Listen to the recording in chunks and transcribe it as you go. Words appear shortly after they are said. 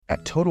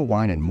At Total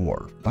Wine &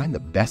 More, find the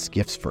best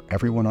gifts for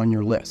everyone on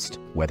your list,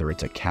 whether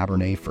it's a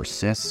Cabernet for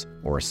sis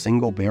or a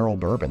single barrel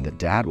bourbon that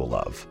Dad will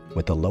love.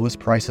 With the lowest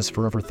prices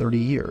for over 30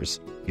 years,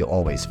 you'll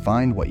always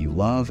find what you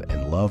love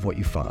and love what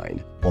you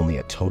find. Only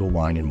at Total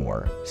Wine &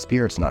 More.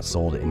 Spirits not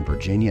sold in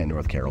Virginia and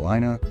North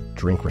Carolina.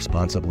 Drink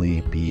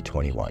responsibly.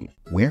 B21.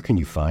 Where can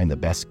you find the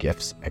best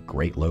gifts at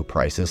great low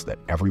prices that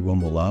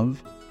everyone will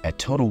love? At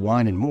Total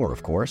Wine & More,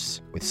 of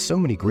course. With so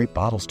many great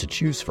bottles to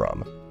choose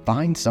from,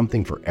 find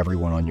something for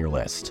everyone on your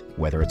list,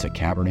 whether it's a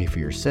Cabernet for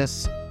your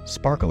sis,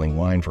 sparkling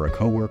wine for a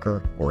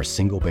coworker, or a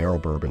single barrel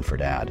bourbon for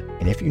Dad.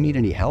 And if you need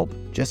any help,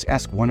 just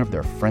ask one of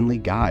their friendly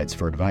guides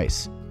for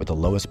advice. With the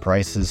lowest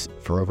prices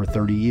for over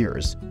 30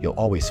 years, you'll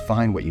always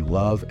find what you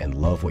love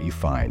and love what you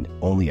find.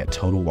 Only at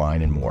Total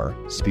Wine & More.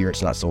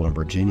 Spirits not sold in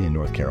Virginia and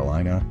North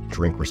Carolina.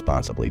 Drink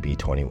responsibly.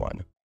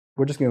 B21.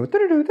 We're just going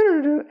to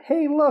go,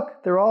 hey,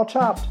 look, they're all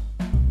chopped.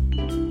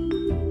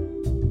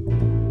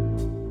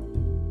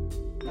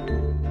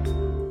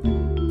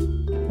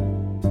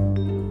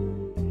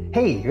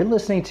 Hey, you're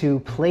listening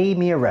to Play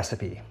Me a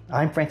Recipe.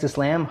 I'm Francis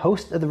Lamb,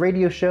 host of the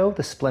radio show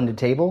The Splendid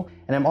Table,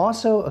 and I'm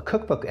also a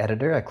cookbook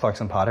editor at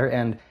Clarkson Potter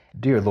and,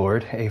 dear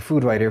Lord, a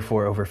food writer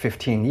for over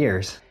 15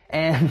 years.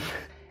 And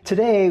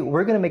today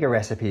we're going to make a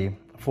recipe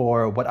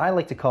for what I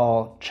like to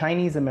call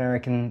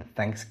Chinese-American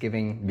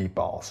Thanksgiving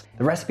meatballs.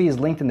 The recipe is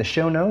linked in the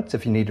show notes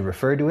if you need to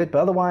refer to it, but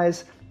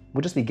otherwise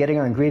we'll just be getting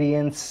our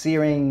ingredients,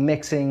 searing,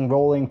 mixing,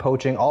 rolling,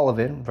 poaching, all of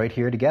it right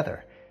here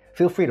together.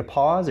 Feel free to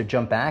pause or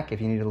jump back if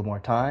you need a little more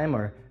time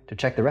or to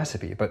check the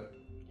recipe, but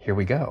here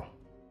we go.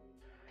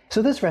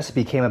 So this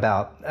recipe came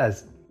about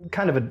as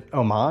kind of an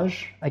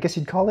homage, I guess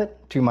you'd call it,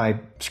 to my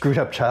screwed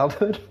up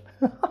childhood.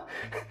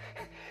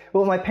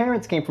 Well, my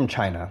parents came from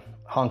China,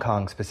 Hong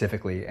Kong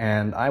specifically,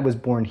 and I was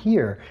born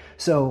here.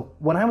 So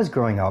when I was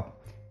growing up,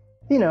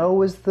 it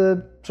was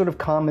the sort of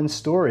common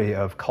story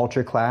of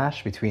culture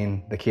clash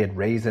between the kid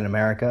raised in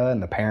America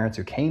and the parents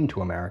who came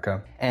to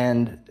America.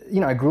 And,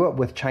 I grew up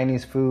with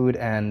Chinese food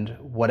and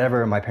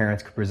whatever my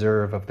parents could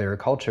preserve of their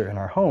culture in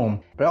our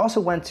home. But I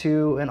also went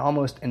to an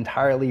almost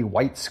entirely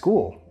white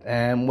school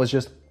and was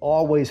just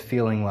always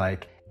feeling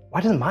like,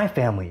 why doesn't my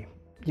family,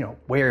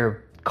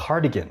 wear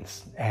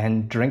cardigans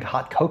and drink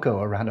hot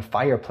cocoa around a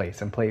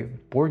fireplace and play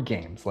board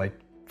games like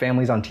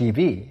families on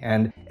TV?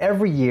 And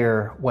every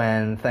year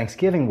when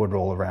Thanksgiving would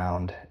roll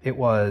around, it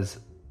was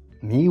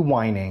me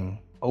whining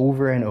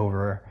over and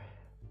over,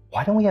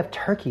 why don't we have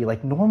turkey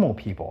like normal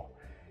people?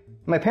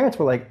 My parents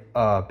were like,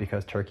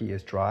 because turkey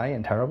is dry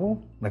and terrible?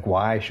 Like,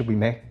 why should we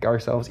make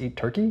ourselves eat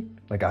turkey?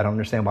 Like, I don't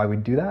understand why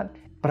we'd do that.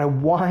 But I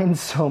whined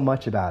so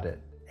much about it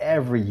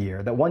every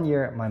year that one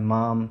year my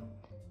mom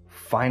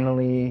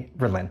finally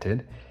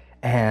relented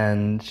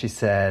and she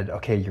said,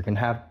 okay, you're gonna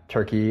have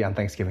turkey on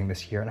Thanksgiving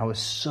this year. And I was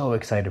so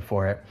excited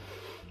for it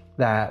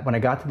that when I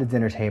got to the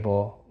dinner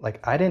table,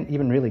 I didn't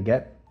even really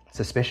get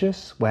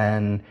suspicious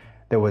when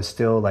there was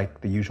still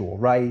the usual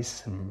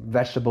rice and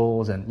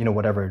vegetables and,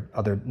 whatever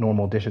other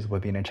normal dishes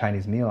would be in a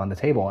Chinese meal on the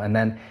table. And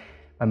then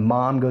my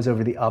mom goes over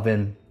to the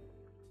oven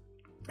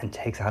and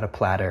takes out a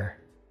platter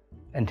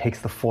and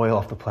takes the foil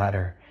off the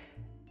platter.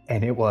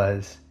 And it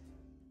was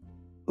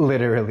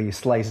literally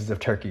slices of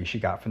turkey she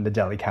got from the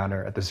deli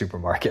counter at the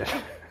supermarket.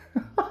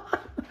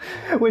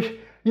 Which,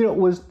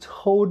 was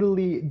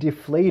totally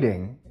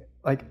deflating.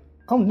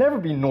 I'll never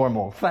be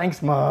normal.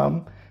 Thanks,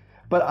 Mom.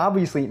 But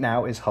obviously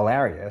now is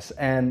hilarious.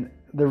 And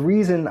the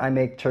reason I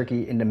make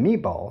turkey into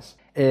meatballs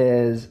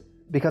is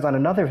because on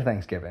another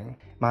Thanksgiving,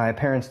 my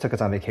parents took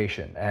us on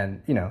vacation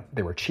and,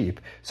 they were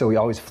cheap. So we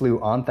always flew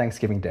on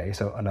Thanksgiving Day.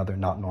 So another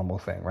not normal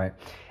thing, right?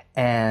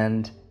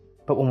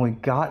 But when we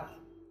got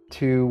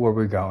to where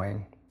we're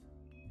going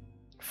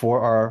for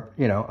our,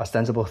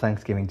 ostensible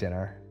Thanksgiving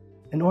dinner,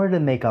 in order to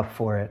make up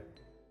for it,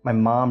 my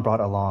mom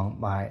brought along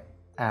my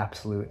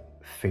absolute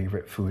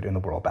favorite food in the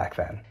world back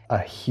then. A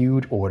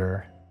huge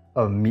order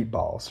of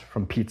meatballs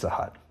from Pizza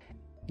Hut.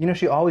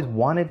 She always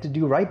wanted to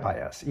do right by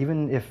us,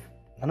 even if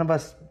none of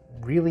us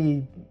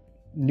really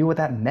knew what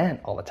that meant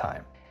all the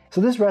time.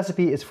 So this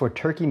recipe is for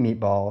turkey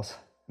meatballs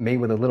made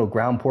with a little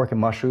ground pork and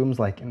mushrooms,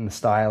 in the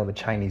style of a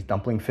Chinese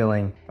dumpling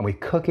filling, and we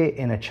cook it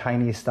in a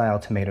Chinese-style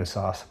tomato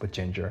sauce with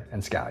ginger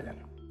and scallion.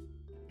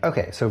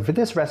 Okay, so for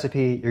this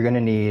recipe, you're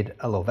gonna need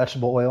a little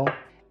vegetable oil,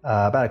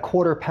 about a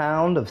 1/4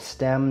 pound of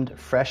stemmed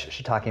fresh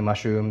shiitake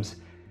mushrooms,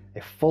 a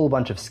full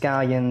bunch of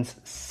scallions,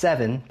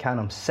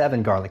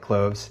 7 garlic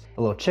cloves,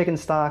 a little chicken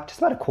stock,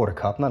 just about a 1/4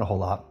 cup, not a whole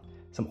lot,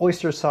 some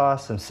oyster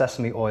sauce, some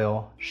sesame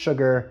oil,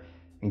 sugar,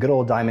 and good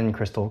old Diamond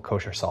Crystal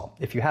kosher salt.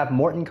 If you have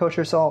Morton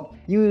kosher salt,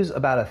 use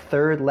about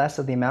 1/3 less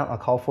of the amount I'll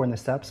call for in the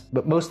steps,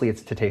 but mostly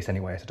it's to taste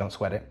anyway, so don't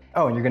sweat it.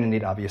 Oh, and you're gonna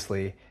need,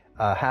 obviously,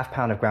 a 1/2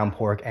 pound of ground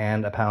pork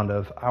and a pound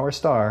of our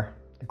star,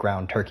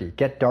 ground turkey.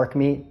 Get dark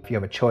meat if you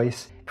have a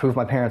choice. Prove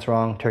my parents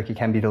wrong, turkey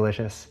can be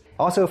delicious.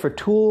 Also for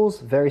tools,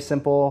 very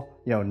simple,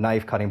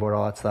 knife, cutting board,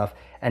 all that stuff,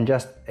 and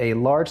just a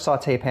large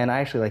saute pan. I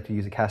actually like to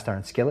use a cast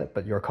iron skillet,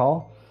 but your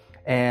call.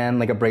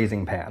 And a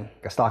braising pan,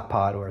 a stock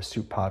pot or a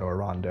soup pot or a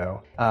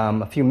rondeau.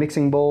 A few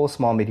mixing bowls,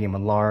 small, medium,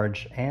 and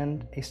large,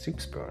 and a soup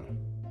spoon.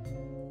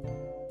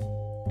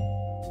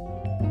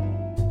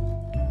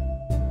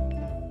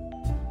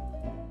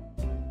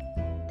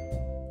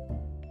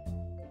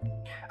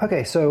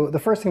 Okay, so the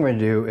first thing we're gonna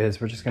do is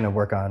we're just gonna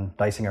work on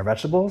dicing our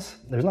vegetables.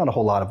 There's not a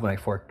whole lot of my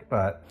fork,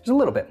 but just a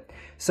little bit.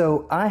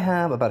 So I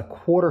have about a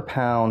 1/4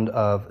 pound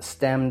of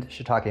stemmed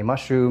shiitake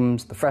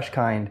mushrooms, the fresh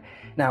kind.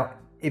 Now,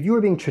 if you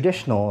were being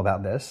traditional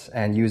about this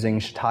and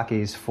using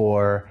shiitakes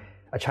for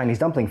a Chinese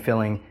dumpling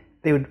filling,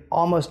 they would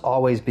almost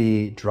always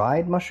be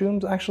dried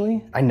mushrooms,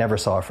 actually. I never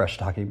saw a fresh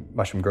shiitake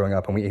mushroom growing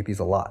up, and we ate these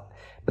a lot.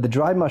 But the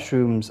dried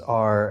mushrooms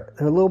they're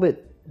a little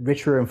bit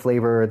richer in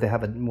flavor, they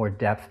have a more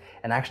depth,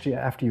 and actually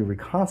after you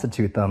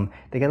reconstitute them,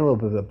 they get a little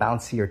bit of a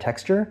bouncier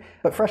texture.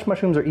 But fresh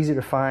mushrooms are easy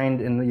to find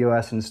in the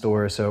US in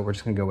stores, so we're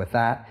just gonna go with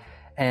that.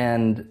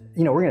 And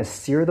we're gonna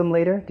sear them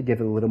later to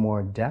give it a little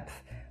more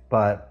depth,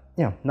 but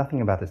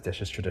nothing about this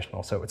dish is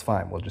traditional, so it's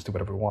fine. We'll just do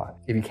whatever we want.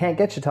 If you can't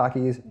get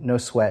shiitakes, no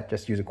sweat,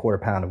 just use a 1/4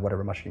 pound of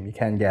whatever mushroom you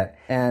can get.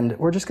 And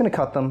we're just gonna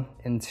cut them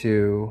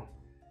into,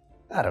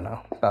 I don't know,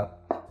 about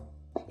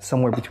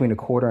somewhere between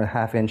 1/4 and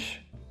 1/2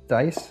 inch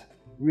dice.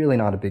 Really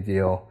not a big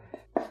deal.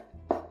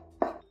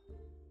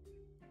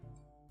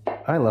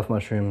 I love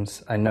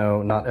mushrooms. I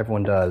know not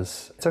everyone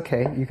does. It's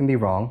okay, you can be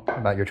wrong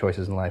about your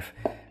choices in life,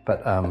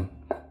 but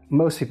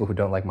most people who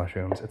don't like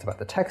mushrooms, it's about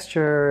the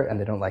texture and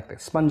they don't like the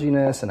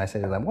sponginess. And I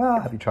say to them, well,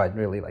 have you tried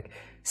really like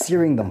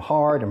searing them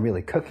hard and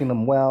really cooking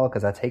them well?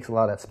 Because that takes a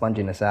lot of that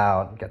sponginess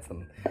out and gets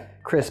them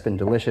crisp and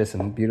delicious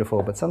and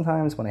beautiful. But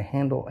sometimes when I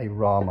handle a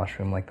raw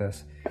mushroom like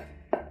this,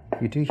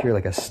 you do hear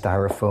like a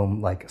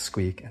styrofoam-like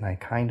squeak, and I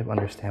kind of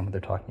understand what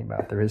they're talking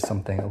about. There is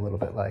something a little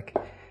bit like,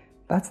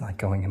 that's not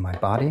going in my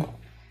body.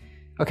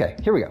 Okay,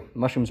 here we go.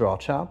 Mushrooms are all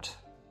chopped.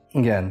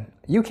 Again,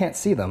 you can't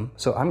see them,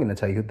 so I'm gonna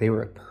tell you they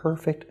were a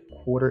perfect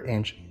 1/4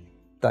 inch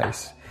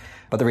dice.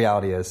 But the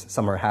reality is,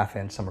 some are 1/2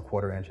 inch, some are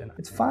 1/4 inch, and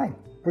it's fine.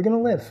 We're gonna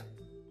live.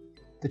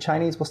 The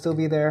Chinese will still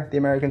be there, the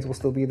Americans will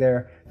still be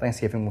there,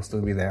 Thanksgiving will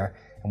still be there,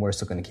 and we're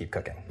still gonna keep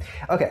cooking.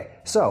 Okay,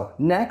 so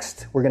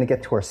next we're gonna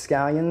get to our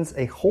scallions,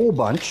 a whole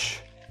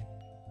bunch.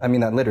 I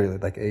mean that literally,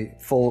 like a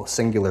full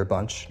singular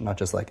bunch, not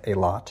just like a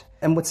lot.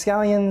 And with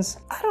scallions,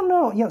 I don't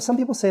know, some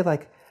people say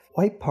like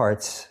white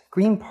parts,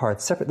 green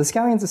parts, separate. The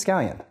scallion's a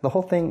scallion. The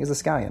whole thing is a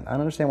scallion. I don't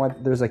understand why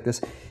there's like this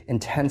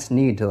intense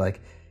need to like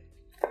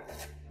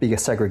be a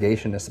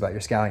segregationist about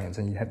your scallions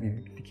and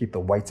you keep the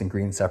whites and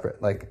greens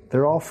separate. Like,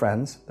 they're all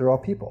friends, they're all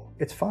people.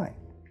 It's fine.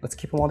 Let's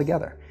keep them all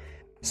together.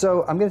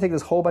 So I'm gonna take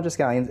this whole bunch of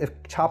scallions. If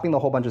chopping the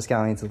whole bunch of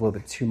scallions is a little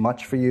bit too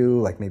much for you,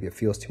 like maybe it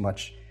feels too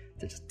much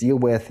to just deal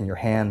with in your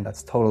hand,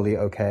 that's totally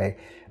okay.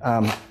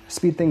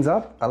 Speed things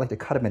up, I like to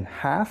cut them in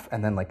half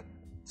and then like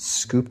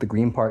scoop the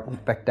green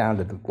part back down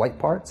to the white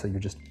part, so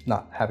you're just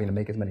not having to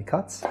make as many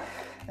cuts.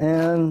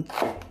 And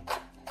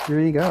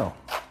here you go.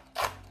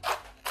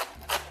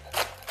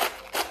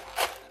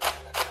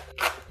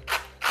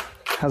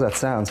 How's that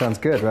sound? Sounds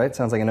good, right?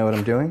 Sounds like I know what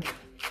I'm doing.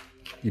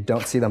 You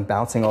don't see them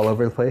bouncing all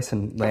over the place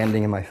and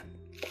landing in my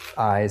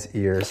eyes,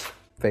 ears,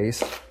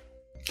 face.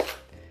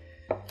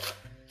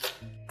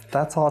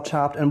 That's all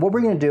chopped. And what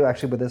we're gonna do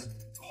actually with this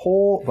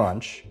whole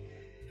bunch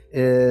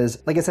is,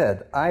 like I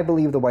said, I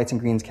believe the whites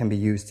and greens can be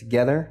used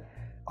together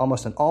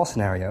almost in all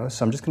scenarios.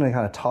 So I'm just gonna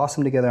kind of toss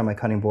them together on my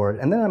cutting board.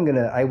 And then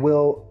I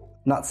will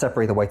not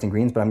separate the whites and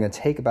greens, but I'm gonna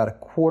take about a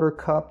 1/4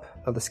 cup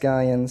of the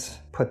scallions,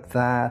 put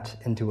that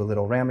into a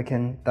little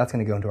ramekin. That's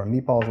gonna go into our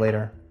meatballs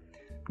later.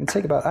 I'm gonna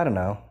take about, I don't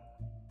know,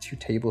 2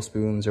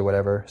 tablespoons or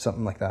whatever,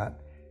 something like that.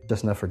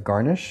 Just enough for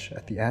garnish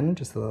at the end,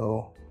 just a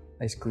little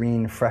nice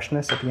green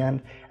freshness at the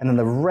end. And then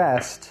the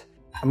rest,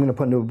 I'm gonna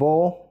put into a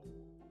bowl,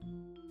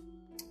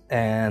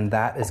 and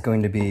that is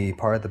going to be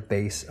part of the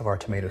base of our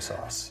tomato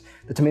sauce.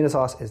 The tomato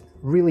sauce is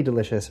really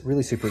delicious,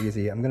 really super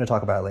easy. I'm gonna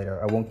talk about it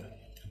later.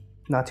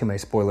 Not too many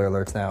spoiler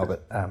alerts now,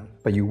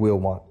 but you will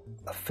want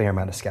a fair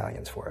amount of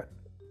scallions for it.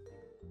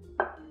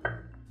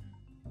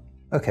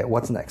 Okay,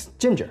 what's next?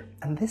 Ginger.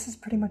 And this is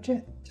pretty much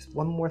it. Just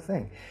one more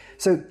thing.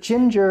 So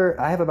ginger,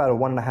 I have about a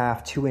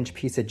 1.5, 2 inch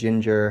piece of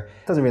ginger.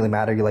 Doesn't really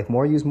matter. You like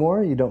more, use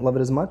more. You don't love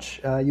it as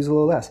much, use a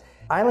little less.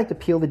 I like to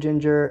peel the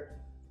ginger.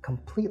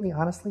 Completely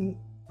honestly,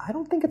 I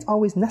don't think it's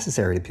always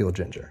necessary to peel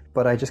ginger,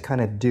 but I just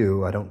kind of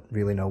do. I don't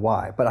really know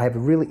why, but I have a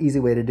really easy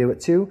way to do it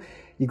too.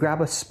 You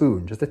grab a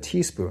spoon, just a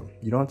teaspoon.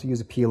 You don't have to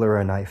use a peeler or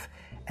a knife.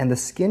 And the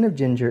skin of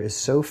ginger is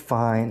so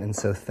fine and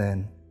so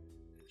thin.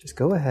 Just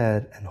go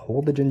ahead and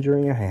hold the ginger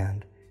in your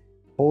hand,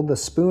 hold the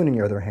spoon in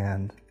your other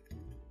hand,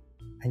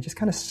 and just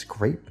kind of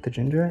scrape the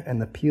ginger,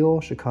 and the peel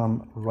should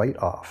come right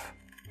off.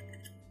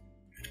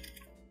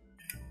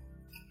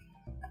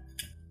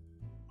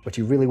 What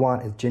you really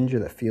want is ginger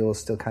that feels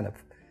still kind of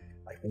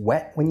like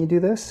wet when you do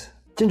this.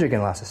 Ginger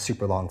can last a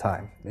super long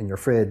time in your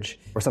fridge,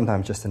 or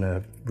sometimes just in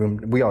a room.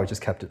 We always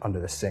just kept it under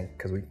the sink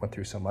because we went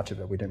through so much of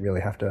it. We didn't really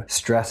have to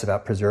stress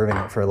about preserving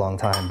it for a long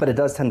time. But it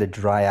does tend to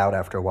dry out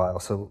after a while.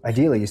 So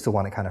ideally, you still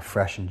want it kind of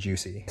fresh and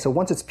juicy. So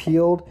once it's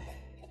peeled,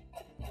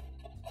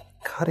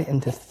 cut it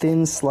into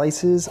thin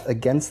slices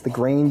against the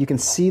grain. You can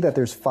see that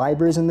there's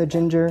fibers in the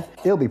ginger.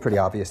 It'll be pretty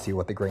obvious to you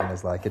what the grain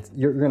is like.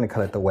 You're gonna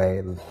cut it the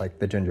way like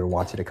the ginger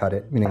wants you to cut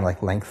it, meaning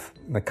like length,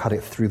 like cut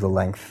it through the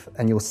length,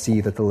 and you'll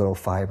see that the little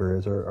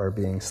fibers are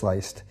being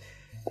sliced.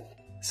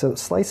 So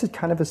slice it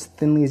kind of as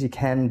thinly as you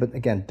can, but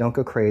again, don't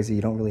go crazy.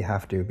 You don't really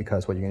have to,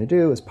 because what you're going to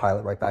do is pile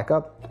it right back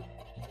up.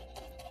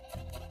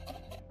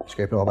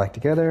 Scrape it all back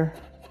together.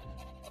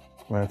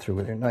 Run it through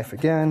with your knife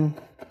again.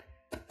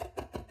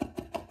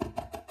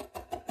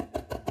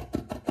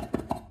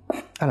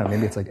 I don't know,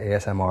 maybe it's like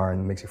ASMR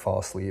and makes you fall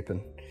asleep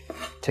and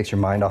takes your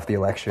mind off the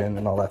election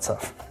and all that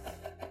stuff.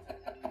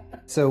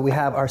 So we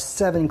have our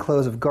 7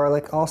 cloves of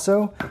garlic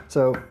also.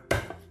 So,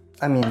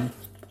 I mean,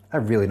 I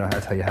really know how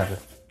to tell you how to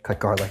cut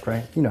garlic,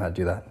 right? You know how to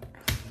do that.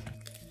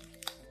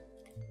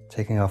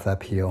 Taking off that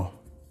peel.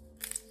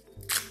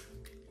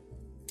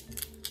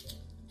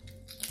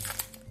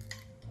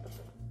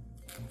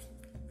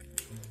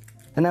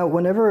 And now,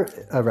 whenever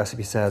a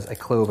recipe says a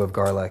clove of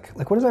garlic,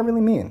 like, what does that really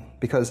mean?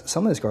 Because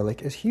some of this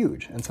garlic is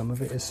huge and some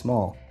of it is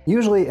small.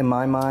 Usually, in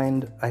my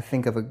mind, I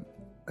think of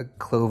a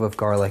clove of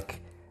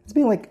garlic as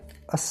being like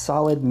a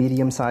solid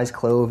medium-sized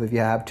clove. If you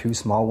have 2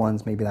 small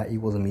ones, maybe that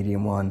equals a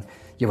medium one.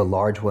 You have a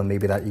large one,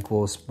 maybe that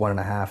equals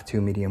 1.5,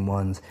 2 medium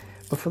ones.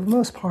 But for the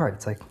most part,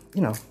 it's like,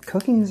 you know,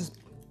 cooking is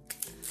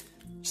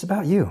just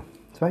about you.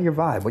 It's about your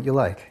vibe, what you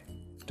like.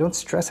 Don't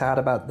stress out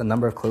about the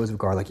number of cloves of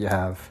garlic you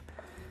have.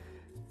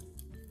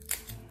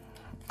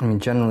 I mean,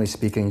 generally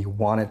speaking, you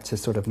want it to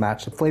sort of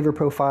match the flavor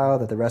profile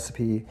that the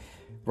recipe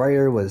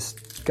writer was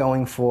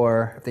going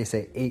for. If they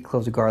say 8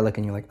 cloves of garlic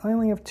and you're like, I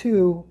only have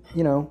 2,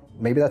 you know,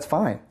 maybe that's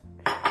fine.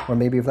 Or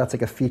maybe if that's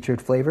like a featured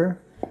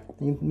flavor,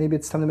 maybe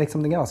it's time to make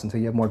something else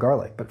until you have more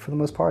garlic. But for the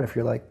most part, if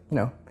you're like, you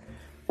know,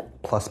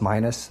 plus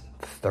minus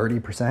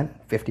 30%,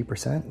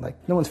 50%,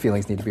 like, no one's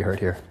feelings need to be hurt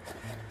here.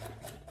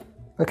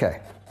 Okay,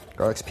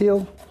 garlic's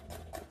peeled.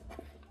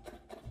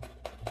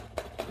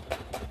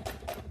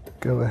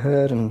 Go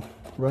ahead and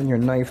run your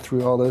knife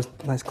through all those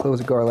nice cloves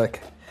of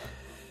garlic.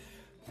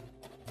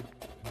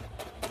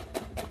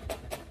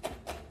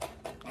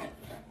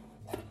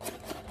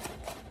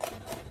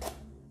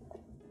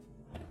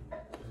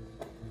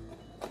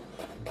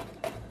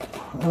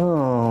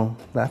 Oh,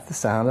 that's the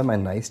sound of my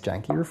nice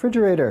janky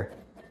refrigerator.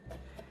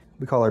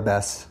 We call her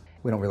Bess.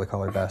 We don't really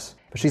call her Bess,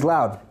 but she's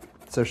loud,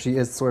 so she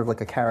is sort of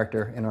like a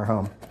character in our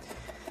home.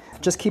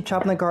 Just keep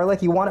chopping the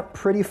garlic. You want it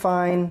pretty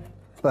fine,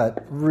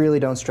 but really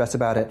don't stress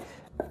about it.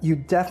 You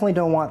definitely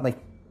don't want like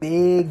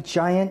big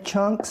giant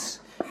chunks,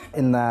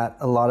 in that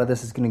a lot of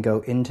this is going to go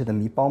into the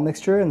meatball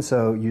mixture, and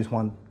so you just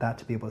want that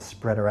to be able to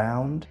spread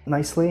around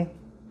nicely.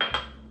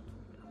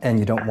 And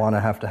you don't want to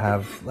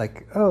have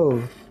like,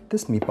 oh,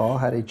 this meatball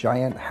had a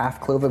giant half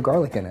clove of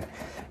garlic in it.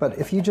 But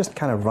if you just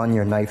kind of run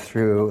your knife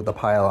through the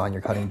pile on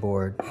your cutting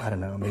board, I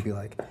don't know, maybe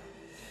like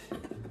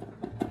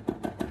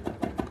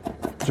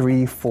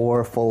 3,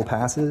 4 full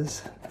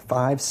passes,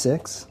 5,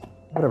 6,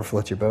 whatever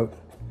floats your boat,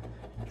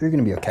 you're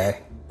going to be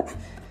okay.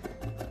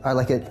 I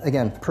like it,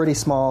 again, pretty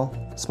small,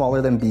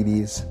 smaller than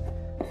BB's,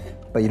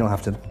 but you don't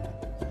have to,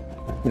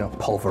 you know,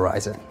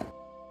 pulverize it.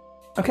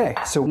 Okay,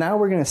 so now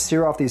we're going to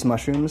sear off these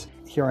mushrooms.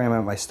 Here I am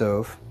at my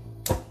stove.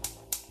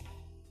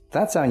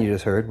 That sound you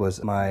just heard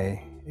was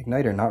my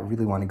igniter not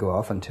really wanting to go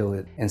off until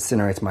it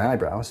incinerates my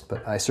eyebrows,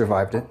 but I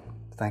survived it.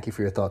 Thank you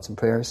for your thoughts and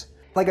prayers.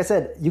 Like I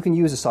said, you can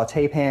use a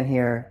saute pan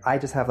here. I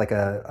just have like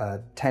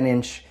a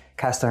 10-inch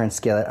cast iron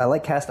skillet. I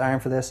like cast iron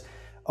for this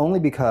only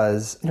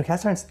because, you know,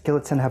 cast iron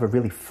skillets tend to have a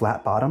really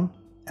flat bottom,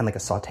 and like a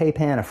saute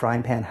pan, a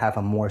frying pan have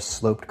a more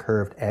sloped,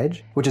 curved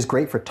edge, which is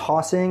great for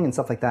tossing and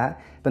stuff like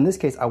that. But in this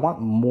case, I want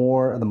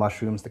more of the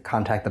mushrooms to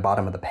contact the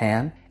bottom of the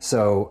pan.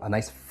 So a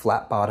nice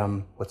flat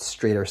bottom with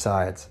straighter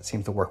sides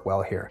seems to work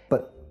well here,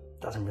 but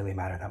it doesn't really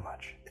matter that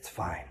much. It's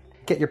fine.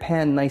 Get your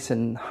pan nice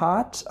and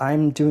hot.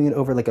 I'm doing it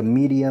over like a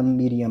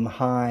medium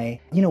high.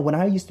 You know, when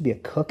I used to be a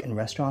cook in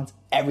restaurants,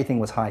 everything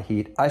was high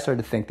heat. I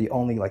started to think the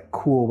only like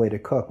cool way to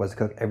cook was to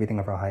cook everything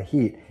over high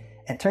heat.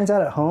 And it turns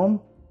out at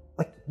home,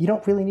 like, you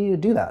don't really need to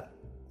do that.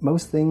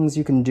 Most things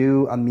you can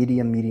do a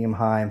medium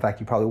high. In fact,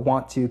 you probably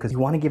want to, because you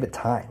want to give it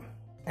time.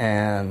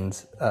 And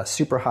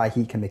super high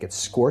heat can make it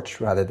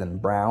scorch rather than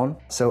brown.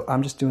 So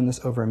I'm just doing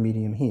this over a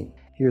medium heat.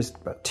 Here's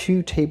about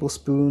 2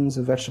 tablespoons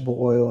of vegetable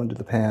oil into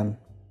the pan.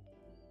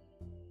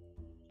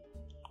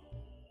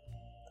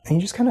 And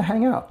you just kind of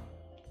hang out.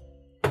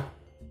 I'm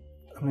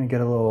gonna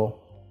get a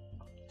little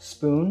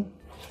spoon.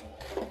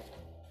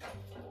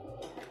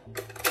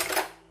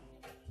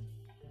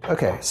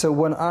 Okay, so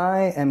when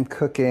I am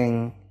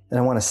cooking and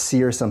I want to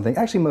sear something,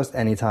 actually most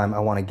any time I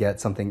want to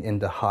get something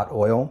into hot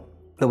oil,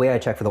 the way I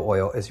check for the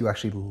oil is you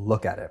actually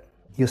look at it.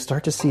 You'll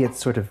start to see it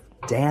sort of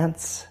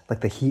dance, like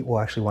the heat will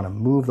actually want to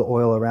move the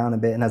oil around a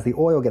bit, and as the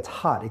oil gets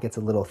hot, it gets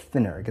a little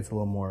thinner, it gets a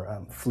little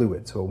more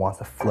fluid, so it wants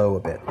to flow a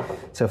bit.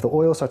 So if the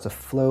oil starts to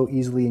flow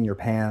easily in your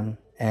pan,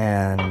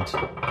 and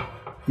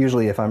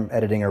usually if I'm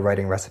editing or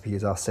writing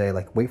recipes, I'll say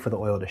like, wait for the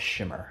oil to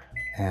shimmer,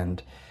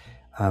 and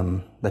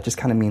that just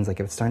kind of means like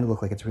if it's starting to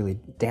look like it's really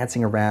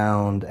dancing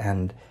around,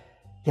 and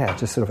yeah,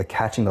 just sort of like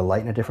catching the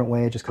light in a different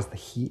way, just because the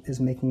heat is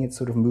making it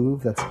sort of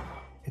move,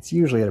 it's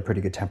usually at a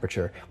pretty good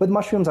temperature. With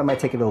mushrooms, I might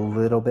take it a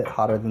little bit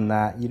hotter than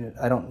that.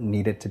 I don't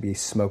need it to be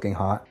smoking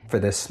hot for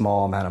this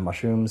small amount of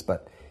mushrooms,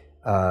 but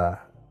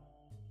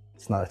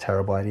it's not a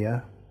terrible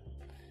idea.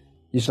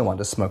 You just don't want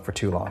it to smoke for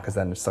too long because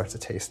then it starts to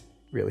taste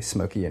really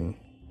smoky and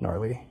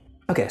gnarly.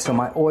 Okay, so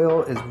my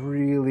oil is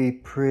really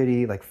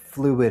pretty like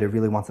fluid. It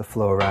really wants to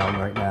flow around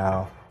right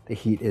now. The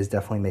heat is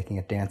definitely making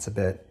it dance a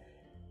bit.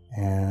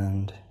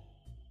 And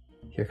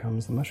here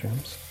comes the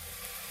mushrooms.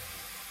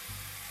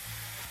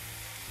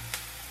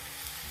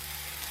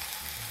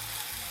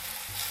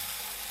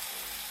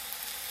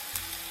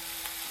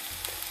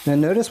 Now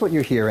notice what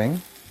you're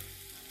hearing.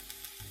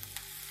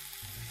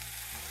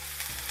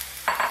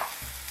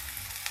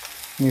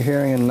 You're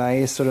hearing a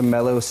nice sort of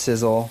mellow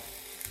sizzle,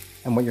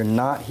 and what you're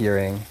not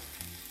hearing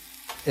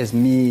is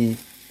me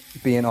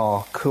being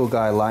all cool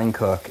guy line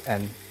cook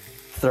and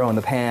throwing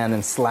the pan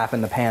and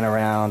slapping the pan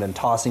around and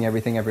tossing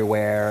everything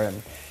everywhere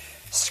and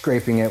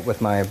scraping it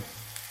with my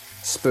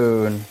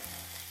spoon.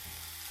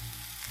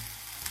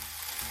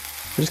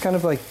 I just kind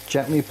of like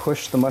gently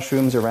push the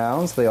mushrooms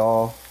around so they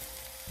all,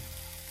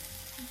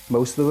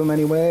 most of them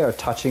anyway, are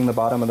touching the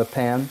bottom of the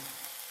pan.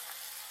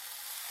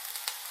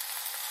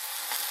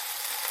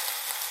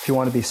 If you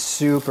want to be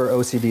super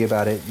OCD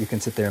about it, you can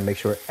sit there and make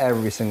sure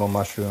every single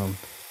mushroom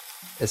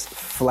is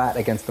flat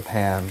against the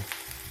pan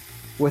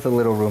with a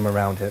little room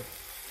around it.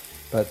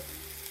 But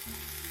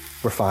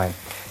we're fine.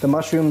 The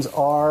mushrooms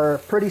are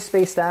pretty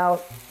spaced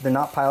out. They're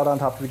not piled on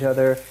top of each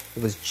other.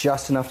 It was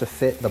just enough to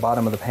fit the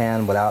bottom of the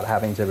pan without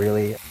having to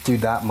really do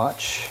that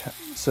much.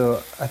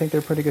 So I think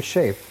they're pretty good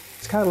shape.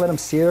 Just kind of let them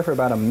sear for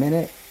about a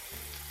minute,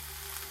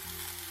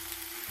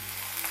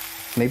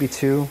 maybe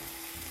 2.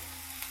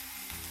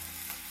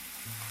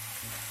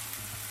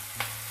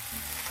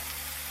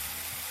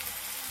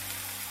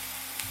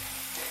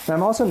 And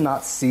I'm also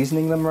not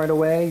seasoning them right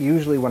away.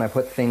 Usually when I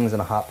put things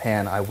in a hot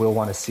pan, I will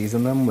want to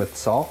season them with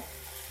salt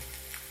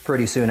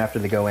pretty soon after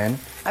they go in.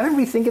 I've been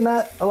rethinking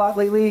that a lot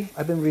lately.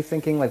 I've been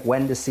rethinking like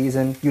when to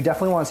season. You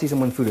definitely want to season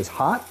when food is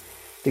hot,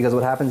 because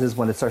what happens is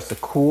when it starts to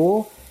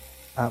cool,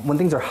 when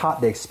things are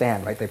hot, they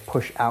expand, right? They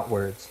push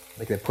outwards.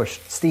 Like they push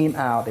steam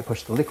out, they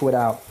push the liquid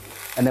out,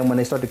 and then when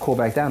they start to cool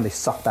back down, they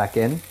suck back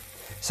in.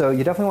 So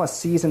you definitely want to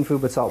season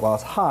food with salt while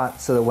it's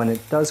hot so that when it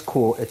does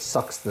cool, it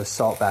sucks the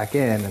salt back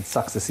in and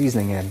sucks the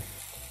seasoning in.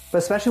 But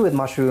especially with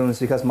mushrooms,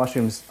 because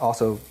mushrooms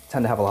also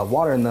tend to have a lot of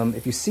water in them,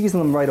 if you season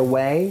them right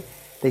away,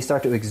 they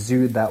start to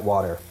exude that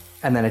water.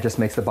 And then it just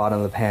makes the bottom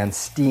of the pan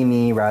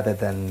steamy rather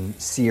than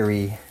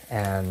seary,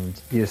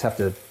 and you just have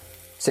to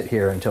sit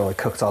here until it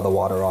cooks all the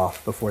water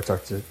off before it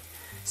starts to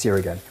sear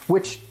again,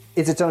 which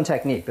is its own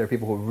technique. There are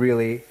people who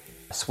really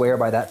swear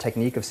by that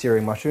technique of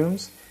searing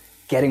mushrooms,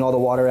 getting all the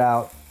water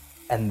out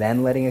and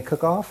then letting it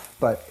cook off.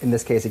 But in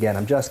this case, again,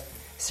 I'm just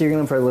searing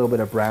them for a little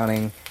bit of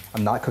browning.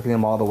 I'm not cooking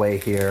them all the way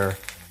here,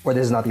 or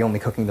this is not the only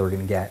cooking that we're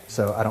gonna get,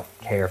 so I don't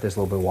care if there's a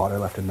little bit of water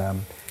left in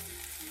them.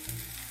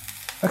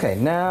 Okay,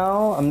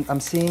 now I'm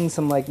seeing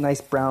some like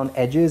nice brown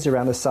edges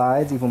around the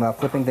sides, even without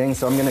flipping things,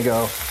 so I'm gonna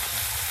go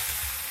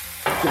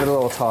give it a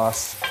little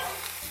toss,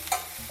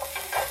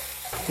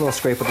 a little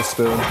scrape with the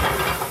spoon.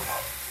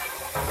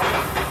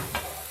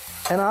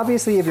 And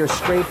obviously if you're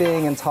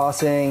scraping and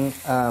tossing,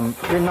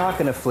 you're not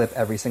gonna flip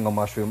every single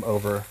mushroom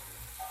over.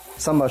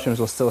 Some mushrooms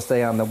will still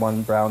stay on the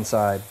one brown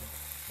side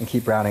and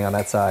keep browning on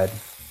that side.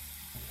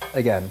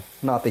 Again,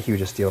 not the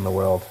hugest deal in the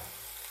world.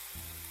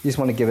 You just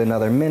wanna give it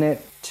another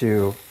minute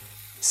to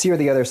sear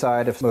the other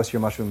side if most of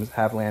your mushrooms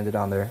have landed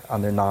on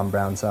their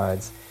non-brown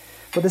sides.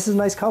 But this is a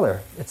nice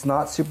color. It's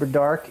not super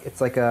dark. It's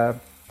like a,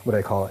 what do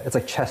I call it? It's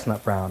like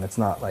chestnut brown. It's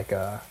not like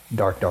a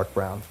dark, dark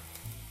brown.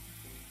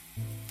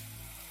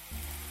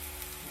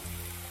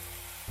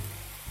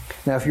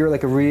 Now, if you're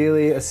like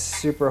a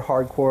super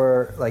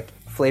hardcore like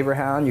flavor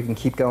hound, you can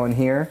keep going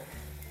here,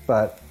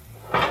 but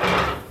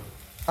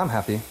I'm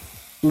happy.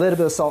 A little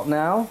bit of salt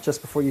now,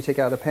 just before you take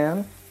out the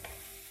pan.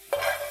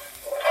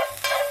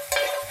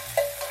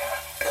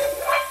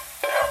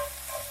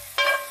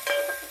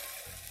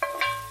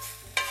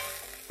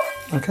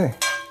 Okay,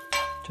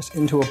 just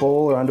into a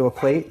bowl or onto a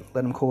plate,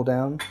 let them cool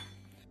down.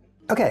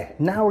 Okay,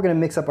 now we're gonna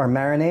mix up our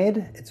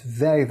marinade. It's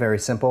very, very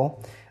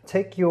simple.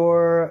 Take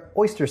your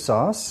oyster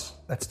sauce,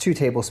 that's 2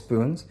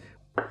 tablespoons.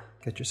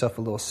 Get yourself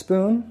a little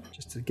spoon,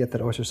 just to get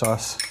that oyster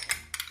sauce.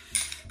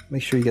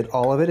 Make sure you get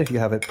all of it if you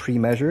have it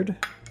pre-measured,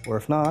 or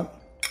if not,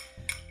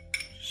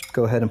 just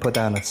go ahead and put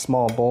that in a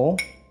small bowl.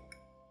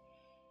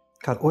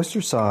 Got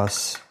oyster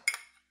sauce.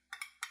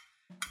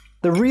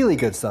 The really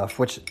good stuff,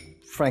 which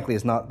frankly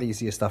is not the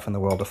easiest stuff in the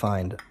world to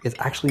find, is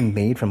actually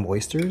made from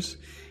oysters.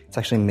 It's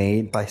actually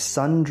made by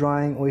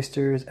sun-drying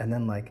oysters and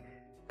then like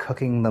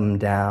cooking them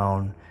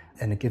down,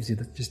 and it gives you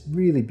this just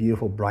really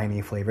beautiful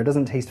briny flavor. It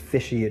doesn't taste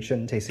fishy, it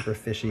shouldn't taste super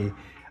fishy,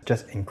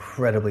 just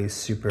incredibly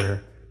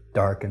super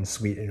dark and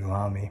sweet and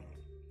umami.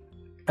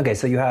 Okay,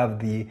 so you have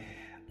the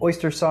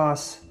oyster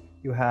sauce,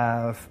 you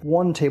have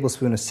 1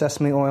 tablespoon of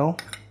sesame oil,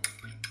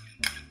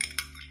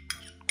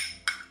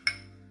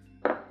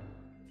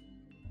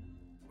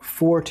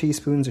 four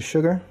teaspoons of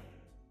sugar.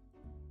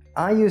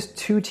 I use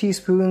 2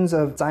 teaspoons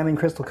of Diamond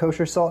Crystal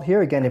Kosher salt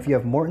here. Again, if you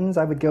have Morton's,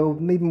 I would go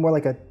maybe more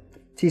like a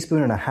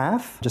teaspoon and a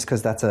half, just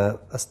because that's a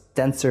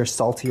denser,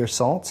 saltier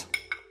salt.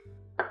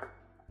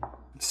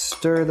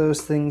 Stir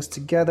those things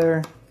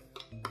together.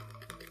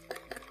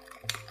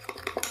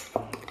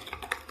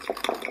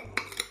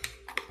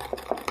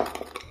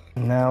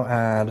 Now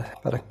add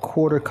about a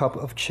quarter cup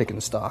of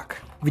chicken stock.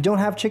 If you don't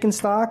have chicken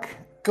stock,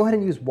 go ahead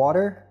and use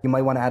water. You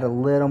might want to add a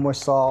little more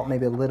salt,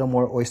 maybe a little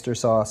more oyster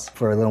sauce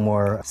for a little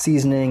more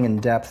seasoning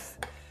and depth.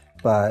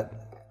 But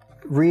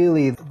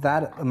really,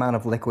 that amount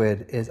of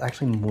liquid is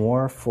actually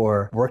more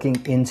for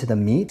working into the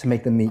meat to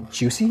make the meat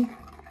juicy.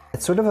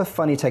 It's sort of a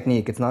funny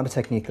technique. It's not a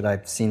technique that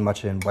I've seen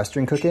much in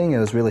Western cooking. It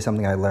was really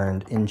something I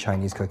learned in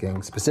Chinese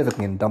cooking,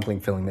 specifically in dumpling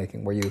filling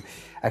making, where you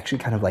actually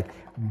kind of like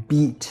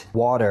beat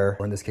water,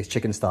 or in this case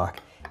chicken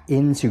stock,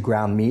 into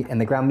ground meat. And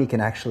the ground meat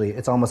can actually,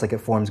 it's almost like it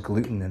forms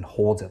gluten and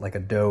holds it like a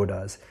dough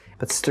does.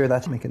 But stir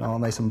that to make it all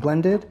nice and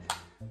blended.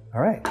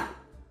 All right,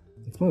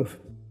 let's move.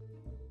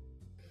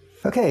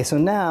 Okay, so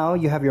now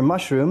you have your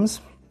mushrooms.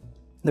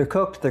 They're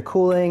cooked, they're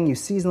cooling. You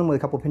season them with a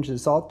couple pinches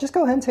of salt. Just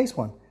go ahead and taste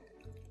one.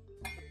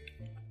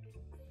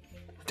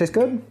 Tastes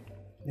good?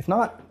 If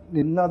not,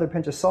 need another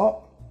pinch of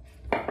salt.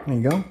 There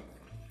you go.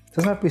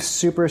 Doesn't have to be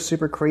super,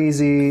 super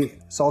crazy,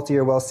 salty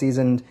or well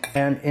seasoned.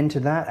 And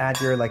into that,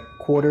 add your like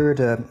quarter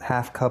to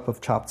half cup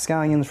of chopped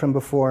scallions from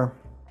before.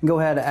 Go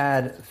ahead and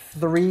add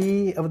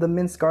 3 of the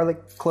minced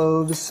garlic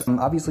cloves.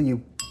 Obviously,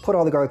 you put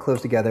all the garlic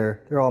cloves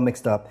together. They're all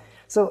mixed up.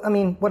 So, I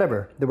mean,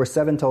 whatever. There were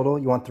 7 total.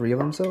 You want 3 of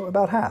them, so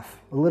about half.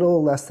 A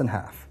little less than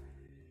half.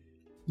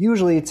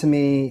 Usually, to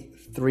me,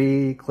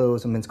 3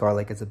 cloves of minced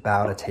garlic is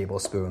about a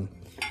tablespoon.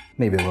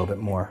 Maybe a little bit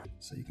more.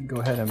 So you can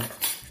go ahead and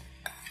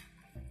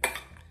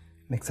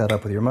mix that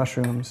up with your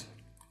mushrooms.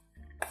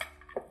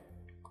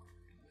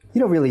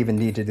 You don't really even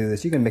need to do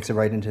this. You can mix it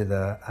right into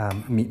the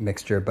meat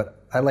mixture,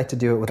 but I like to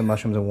do it with the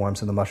mushrooms and warm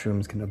so the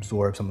mushrooms can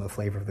absorb some of the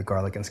flavor of the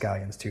garlic and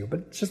scallions too. But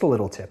it's just a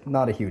little tip,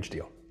 not a huge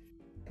deal.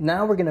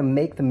 Now we're gonna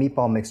make the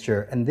meatball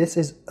mixture, and this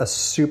is a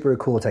super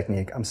cool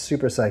technique. I'm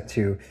super psyched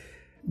to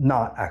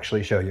not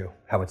actually show you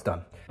how it's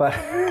done, but,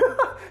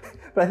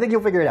 but I think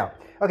you'll figure it out.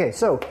 Okay,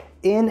 so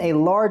in a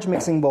large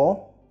mixing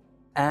bowl,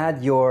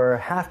 add your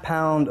 ½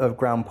 pound of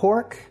ground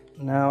pork.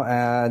 Now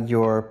add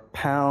your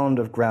pound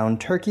of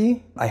ground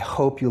turkey. I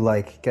hope you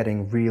like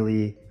getting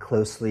really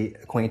closely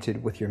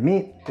acquainted with your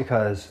meat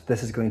because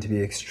this is going to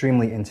be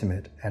extremely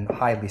intimate and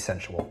highly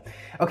sensual.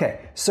 Okay,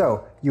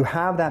 so you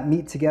have that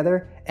meat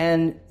together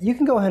and you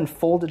can go ahead and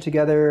fold it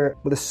together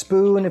with a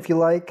spoon if you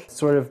like,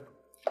 sort of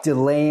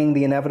delaying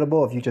the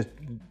inevitable if you just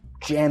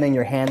jamming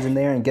your hands in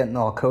there and getting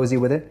all cozy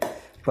with it.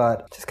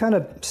 But just kind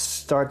of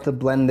start to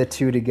blend the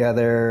two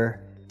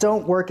together.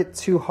 Don't work it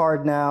too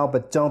hard now,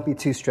 but don't be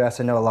too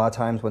stressed. I know a lot of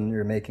times when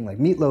you're making like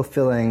meatloaf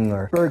filling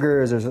or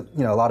burgers, there's a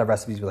lot of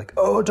recipes where like,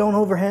 oh, don't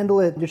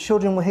overhandle it. Your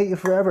children will hate you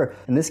forever.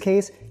 In this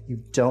case, you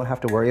don't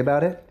have to worry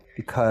about it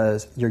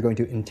because you're going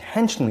to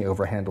intentionally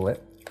overhandle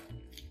it.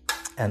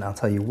 And I'll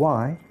tell you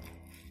why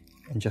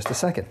in just a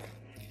second.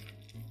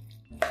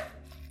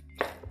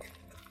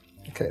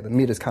 Okay, the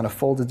meat is kind of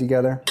folded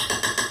together.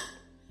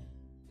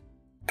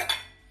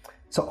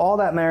 So all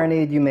that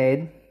marinade you made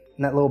in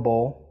that little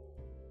bowl,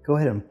 go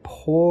ahead and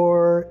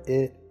pour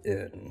it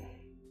in.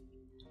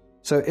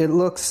 So it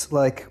looks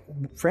like,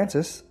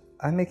 Francis,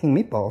 I'm making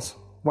meatballs.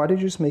 Why did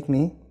you just make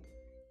me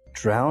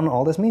drown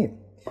all this meat?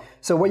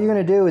 So what you're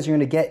gonna do is you're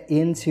gonna get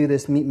into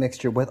this meat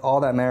mixture with all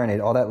that marinade,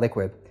 all that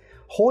liquid.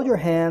 Hold your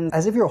hand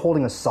as if you're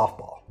holding a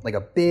softball, like a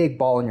big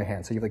ball in your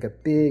hand. So you have like a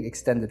big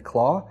extended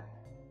claw.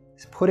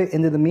 Just put it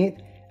into the meat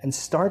and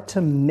start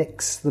to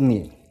mix the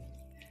meat,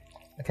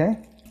 okay?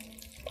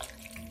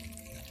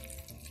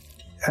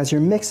 As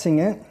you're mixing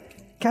it,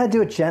 kind of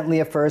do it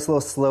gently at first, a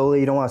little slowly.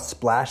 You don't want to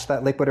splash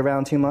that liquid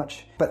around too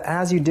much. But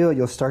as you do it,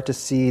 you'll start to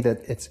see that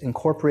it's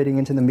incorporating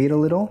into the meat a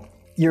little.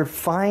 You're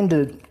fine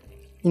to,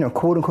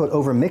 quote unquote,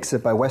 overmix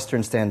it by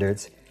Western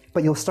standards,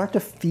 but you'll start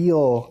to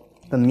feel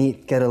the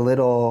meat get a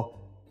little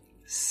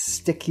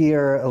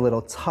stickier, a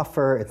little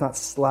tougher. It's not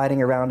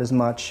sliding around as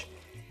much.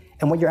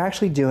 And what you're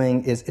actually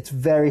doing is it's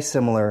very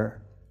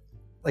similar,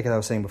 like I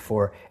was saying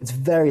before, it's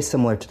very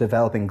similar to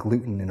developing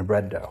gluten in a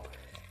bread dough.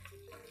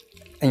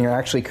 And you're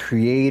actually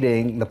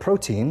creating the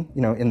protein,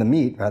 in the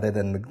meat rather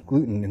than the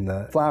gluten in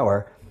the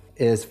flour,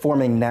 is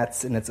forming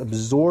nets and it's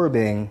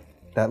absorbing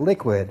that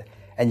liquid.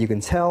 And you can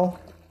tell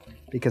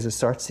because it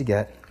starts to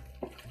get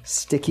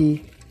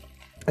sticky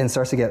and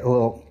starts to get a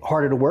little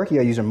harder to work. You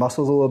gotta use your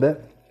muscles a little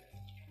bit.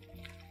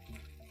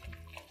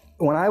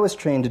 When I was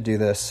trained to do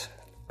this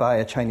by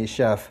a Chinese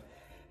chef,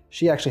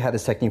 she actually had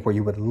this technique where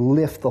you would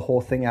lift the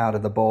whole thing out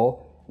of the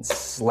bowl and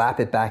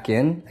slap it back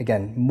in.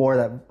 Again, more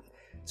that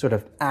sort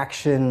of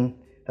action,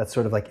 that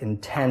sort of like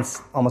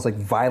intense, almost like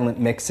violent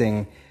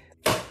mixing.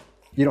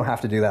 You don't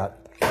have to do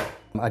that.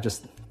 I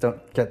just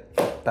don't get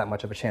that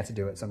much of a chance to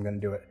do it, so I'm gonna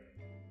do it.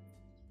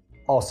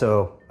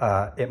 Also,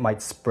 it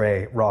might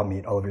spray raw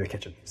meat all over your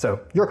kitchen, so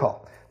your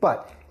call.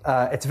 But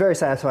it's a very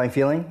satisfying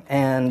feeling,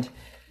 and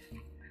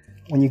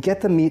when you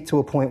get the meat to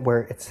a point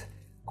where it's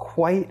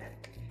quite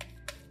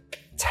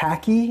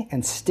tacky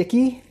and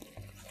sticky,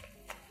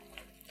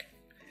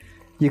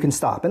 you can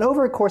stop. And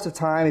over a course of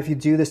time, if you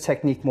do this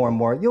technique more and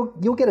more,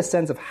 you'll get a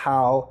sense of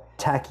how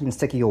tacky and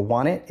sticky you'll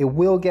want it. It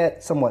will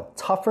get somewhat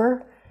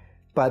tougher,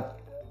 but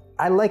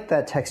I like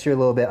that texture a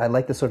little bit. I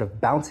like the sort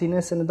of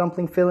bounciness in a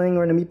dumpling filling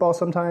or in a meatball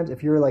sometimes.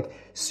 If you're like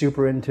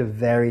super into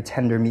very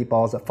tender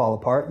meatballs that fall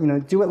apart,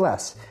 do it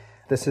less.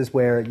 This is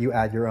where you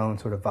add your own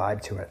sort of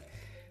vibe to it.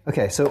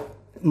 Okay, so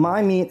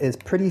my meat is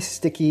pretty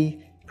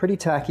sticky, pretty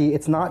tacky.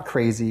 It's not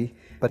crazy,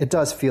 but it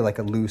does feel like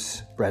a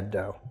loose bread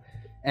dough.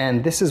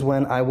 And this is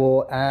when I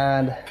will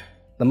add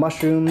the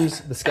mushrooms,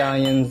 the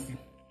scallions,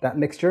 that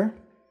mixture.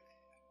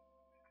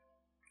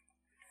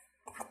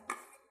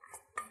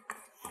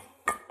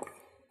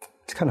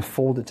 Just kind of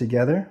fold it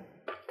together.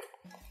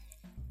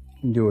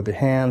 You can do it with your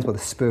hands, with a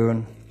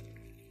spoon.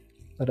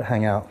 Let it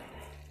hang out.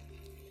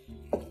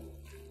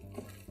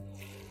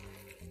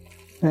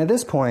 And at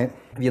this point,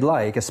 if you'd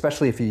like,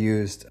 especially if you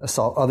used a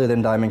salt other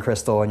than Diamond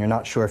Crystal and you're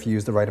not sure if you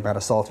used the right amount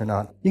of salt or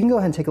not, you can go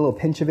ahead and take a little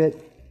pinch of it,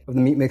 of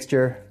the meat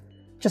mixture,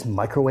 just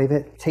microwave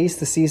it. Taste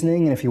the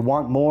seasoning, and if you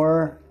want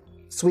more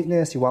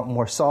sweetness, you want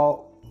more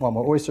salt, want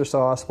more oyster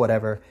sauce,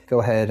 whatever,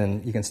 go ahead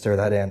and you can stir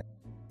that in.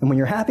 And when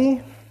you're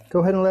happy, go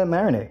ahead and let it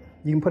marinate.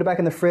 You can put it back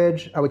in the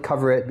fridge. I would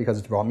cover it because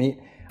it's raw meat.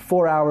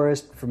 4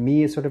 hours, for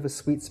me, is sort of a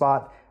sweet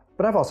spot,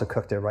 but I've also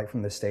cooked it right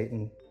from the state,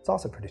 and it's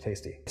also pretty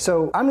tasty.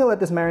 So I'm gonna let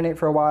this marinate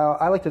for a while.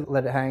 I like to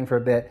let it hang for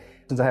a bit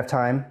since I have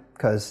time,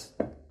 because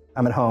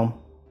I'm at home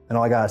and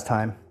all I got is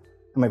time.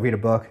 I might read a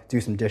book, do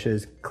some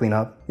dishes, clean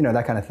up,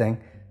 that kind of thing.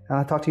 And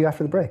I'll talk to you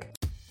after the break.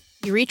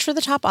 You reach for the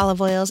top olive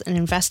oils and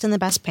invest in the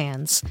best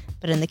pans.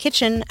 But in the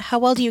kitchen, how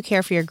well do you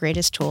care for your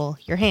greatest tool,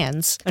 your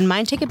hands? When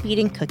mine take a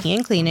beating cooking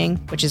and cleaning,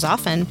 which is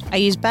often, I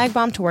use Bag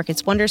Balm to work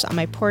its wonders on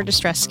my poor,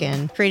 distressed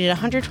skin. Created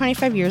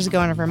 125 years ago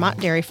on a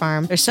Vermont dairy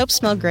farm, their soaps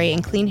smell great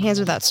and clean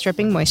hands without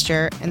stripping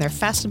moisture, and their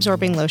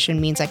fast-absorbing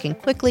lotion means I can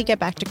quickly get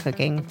back to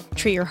cooking.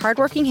 Treat your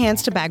hardworking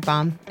hands to Bag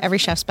Balm, every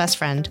chef's best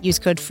friend. Use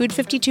code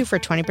FOOD52 for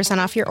 20%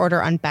 off your order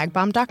on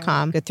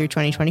bagbalm.com, good through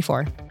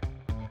 2024.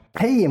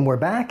 Hey, and we're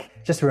back.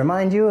 Just to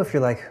remind you, if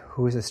you're like,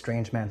 who is this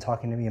strange man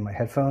talking to me in my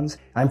headphones?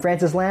 I'm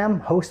Francis Lam,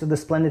 host of The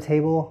Splendid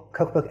Table,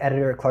 cookbook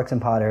editor at Clarkson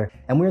Potter,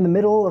 and we're in the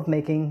middle of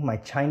making my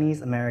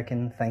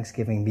Chinese-American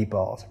Thanksgiving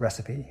meatballs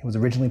recipe. It was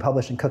originally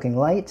published in Cooking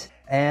Light,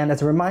 and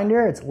as a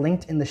reminder, it's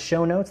linked in the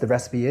show notes, the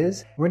recipe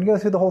is. We're gonna go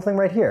through the whole thing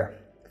right here.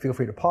 Feel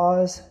free to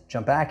pause,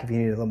 jump back if you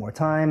need a little more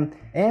time,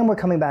 and we're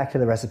coming back to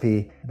the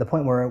recipe at the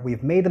point where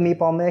we've made the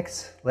meatball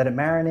mix, let it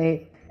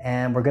marinate,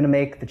 and we're gonna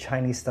make the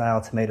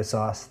Chinese-style tomato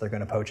sauce they're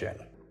gonna poach in.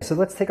 So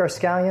let's take our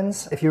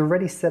scallions. If you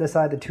already set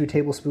aside the 2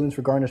 tablespoons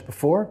for garnish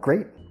before,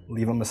 great,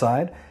 leave them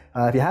aside.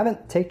 If you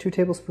haven't, take 2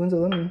 tablespoons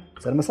of them and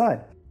set them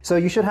aside. So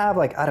you should have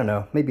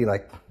maybe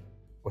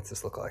what's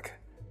this look like?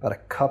 About a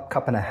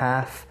cup and a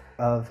half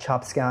of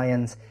chopped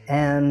scallions.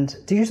 And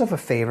do yourself a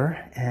favor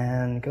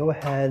and go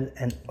ahead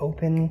and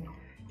open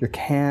your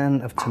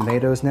can of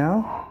tomatoes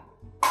now.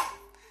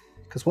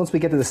 Because once we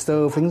get to the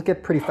stove, things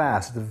get pretty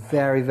fast. It's a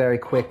very, very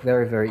quick,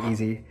 very, very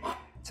easy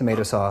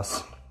tomato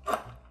sauce.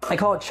 I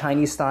call it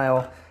Chinese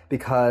style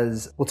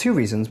because, 2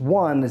 reasons.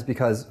 One is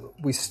because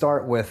we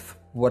start with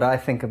what I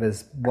think of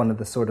as one of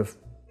the sort of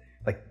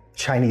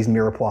Chinese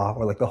mirepoix,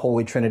 or the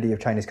holy trinity of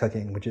Chinese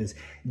cooking, which is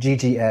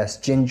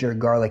GGS, ginger,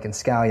 garlic, and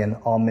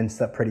scallion, all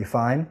minced up pretty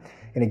fine.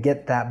 Gonna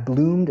get that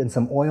bloomed in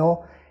some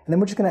oil, and then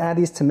we're just gonna add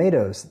these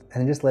tomatoes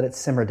and just let it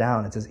simmer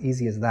down. It's as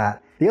easy as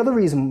that. The other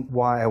reason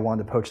why I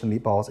wanted to poach the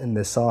meatballs in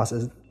this sauce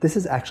is this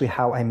is actually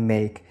how I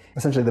make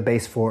essentially the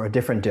base for a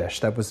different dish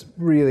that was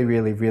really,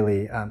 really,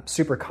 really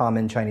super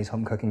common Chinese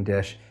home cooking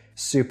dish,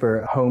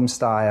 super home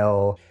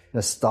style,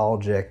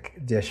 nostalgic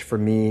dish for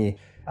me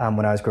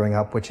when I was growing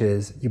up, which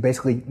is you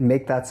basically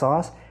make that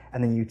sauce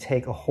and then you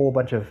take a whole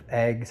bunch of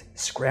eggs,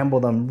 scramble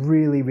them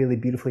really, really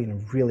beautifully in a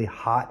really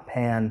hot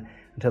pan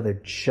until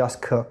they're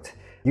just cooked,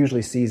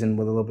 usually seasoned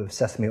with a little bit of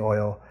sesame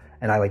oil,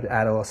 and I like to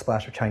add a little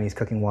splash of Chinese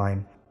cooking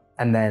wine.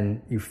 And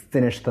then you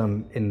finish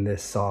them in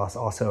this sauce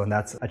also, and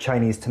that's a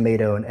Chinese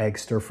tomato and egg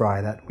stir fry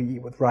that we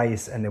eat with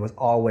rice, and it was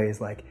always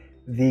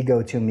the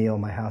go-to meal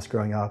in my house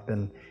growing up,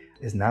 and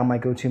is now my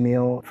go-to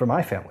meal for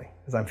my family,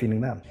 as I'm feeding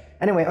them.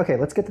 Anyway, okay,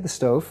 let's get to the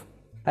stove.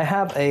 I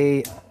have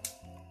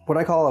what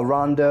I call a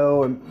rondeau,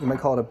 or you might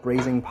call it a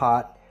braising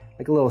pot,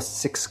 like a little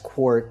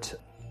 6-quart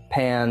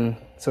pan,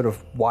 sort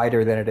of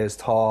wider than it is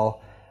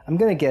tall. I'm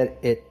gonna get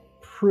it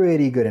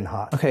pretty good and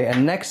hot. Okay,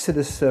 and next to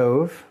the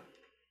stove,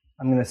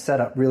 I'm gonna set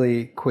up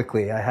really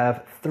quickly. I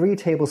have 3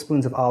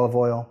 tablespoons of olive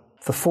oil,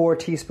 the 4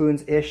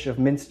 teaspoons-ish of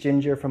minced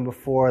ginger from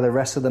before, the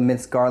rest of the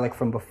minced garlic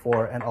from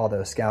before, and all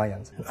those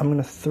scallions. I'm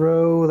gonna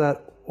throw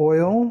that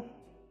oil,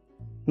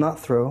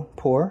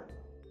 pour.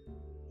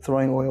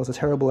 Throwing oil is a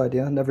terrible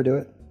idea, never do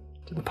it,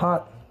 to the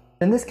pot.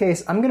 In this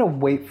case, I'm gonna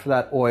wait for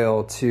that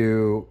oil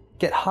to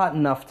get hot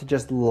enough to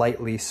just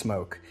lightly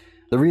smoke.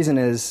 The reason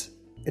is,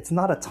 it's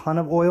not a ton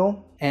of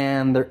oil,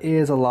 and there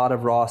is a lot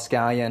of raw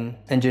scallion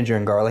and ginger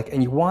and garlic,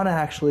 and you want to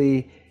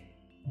actually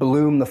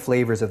bloom the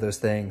flavors of those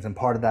things, and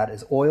part of that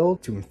is oil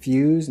to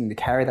infuse and to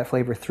carry that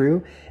flavor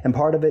through, and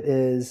part of it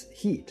is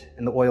heat,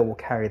 and the oil will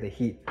carry the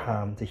heat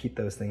to heat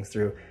those things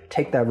through.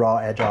 Take that raw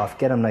edge off,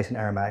 get them nice and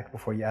aromatic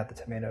before you add the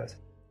tomatoes.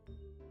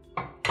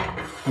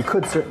 You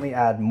could certainly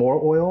add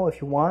more oil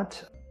if you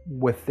want.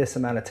 with this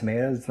amount of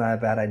tomatoes, it's not a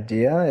bad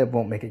idea. It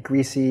won't make it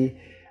greasy.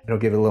 It'll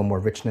give it a little more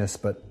richness,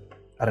 but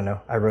I don't know.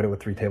 I wrote it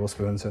with 3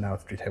 tablespoons, so now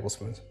it's 3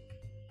 tablespoons.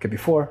 Could be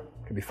 4,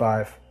 could be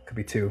 5, could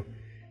be 2.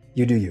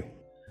 You do you.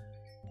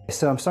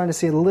 So I'm starting to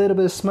see a little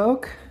bit of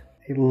smoke,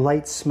 a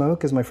light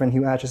smoke, as my friend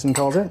Hugh Acheson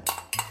calls it.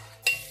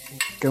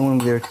 Go in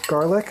with your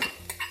garlic.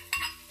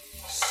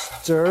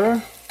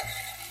 Stir.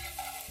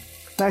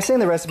 Now I say in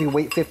the recipe,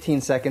 wait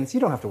 15 seconds. You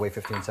don't have to wait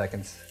 15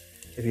 seconds.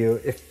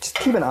 Just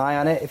keep an eye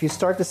on it. If you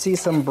start to see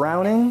some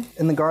browning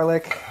in the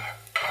garlic,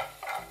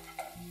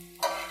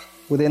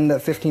 within the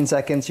 15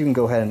 seconds, you can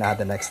go ahead and add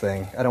the next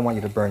thing. I don't want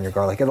you to burn your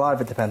garlic. A lot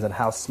of it depends on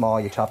how small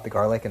you chop the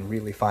garlic, and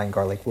really fine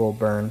garlic will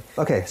burn.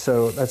 Okay,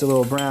 so that's a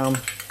little brown.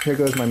 Here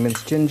goes my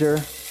minced ginger.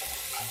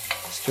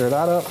 Stir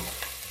that up.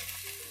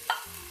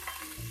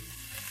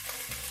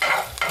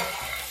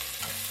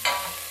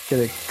 Get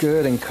it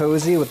good and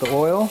cozy with the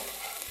oil.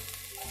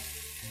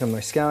 And my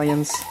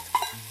scallions.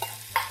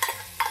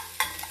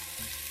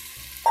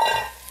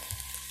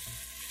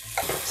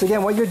 So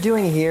again, what you're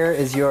doing here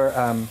is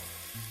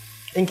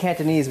in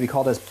Cantonese, we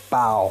call this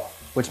bao,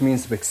 which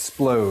means to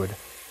explode.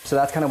 So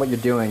that's kind of what you're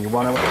doing. You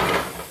want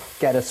to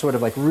get a sort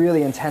of like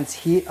really intense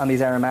heat on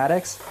these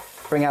aromatics,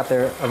 bring out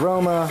their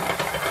aroma.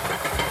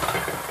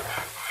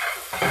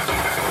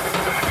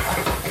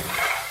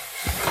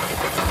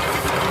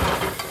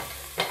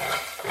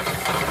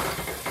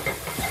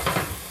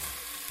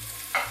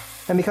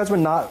 And because we're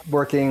not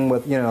working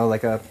with,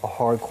 like a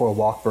hardcore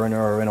wok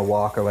burner or in a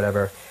wok or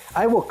whatever,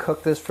 I will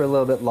cook this for a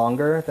little bit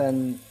longer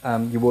than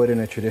you would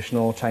in a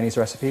traditional Chinese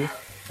recipe.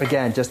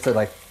 Again, just to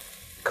like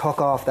cook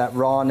off that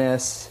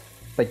rawness,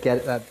 but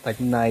get that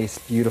like nice,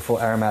 beautiful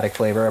aromatic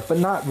flavor, but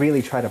not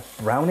really try to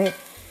brown it.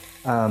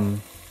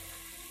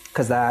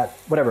 Because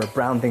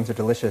brown things are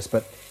delicious,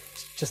 but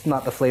it's just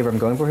not the flavor I'm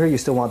going for here. You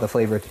still want the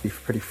flavor to be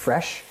pretty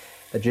fresh,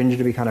 the ginger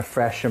to be kind of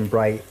fresh and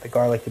bright, the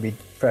garlic to be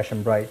fresh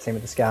and bright, same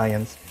with the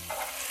scallions.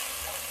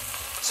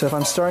 So if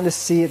I'm starting to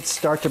see it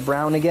start to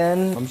brown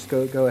again, I'm just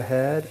going to go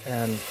ahead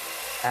and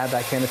add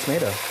that can of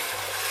tomato.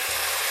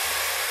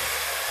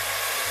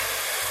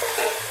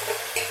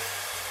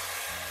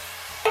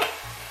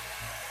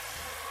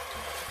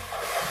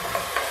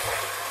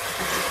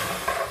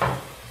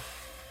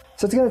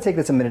 So it's going to take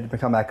this a minute to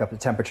come back up to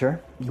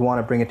temperature. You want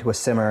to bring it to a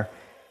simmer.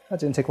 That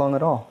didn't take long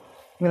at all.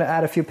 I'm going to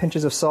add a few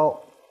pinches of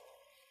salt.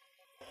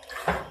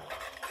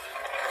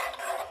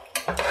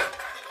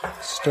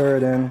 Stir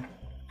it in.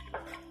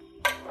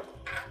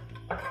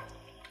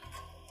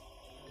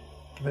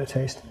 Give it a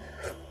taste.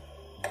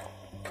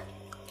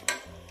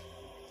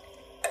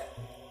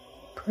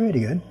 Pretty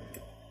good.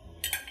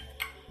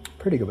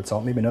 Pretty good with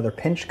salt. Maybe another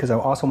pinch, because I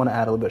also want to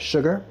add a little bit of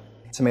sugar.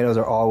 Tomatoes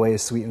are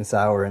always sweet and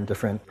sour in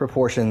different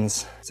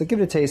proportions. So give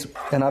it a taste,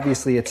 and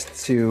obviously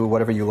it's to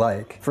whatever you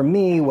like. For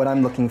me, what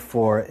I'm looking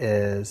for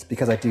is,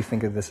 because I do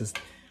think of this as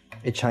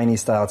a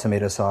Chinese style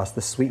tomato sauce,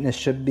 the sweetness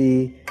should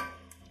be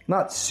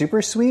not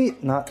super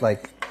sweet, not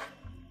like,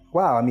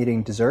 wow, I'm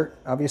eating dessert,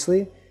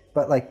 obviously,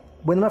 but like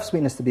with enough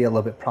sweetness to be a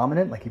little bit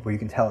prominent, like where you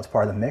can tell it's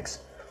part of the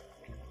mix.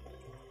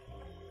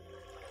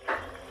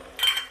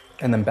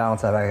 And then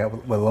balance that out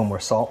with a little more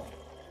salt.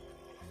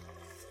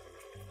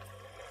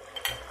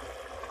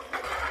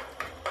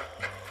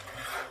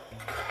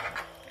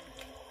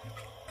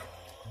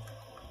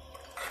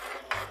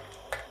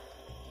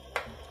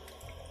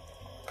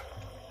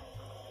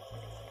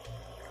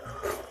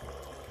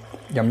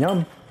 Yum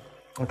yum.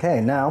 Okay,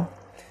 now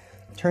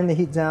turn the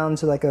heat down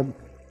to like a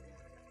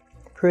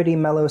pretty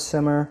mellow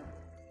simmer.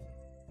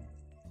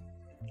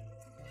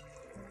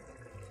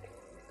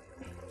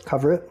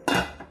 Cover it.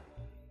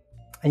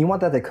 And you want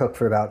that to cook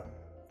for about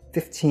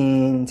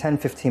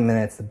 10-15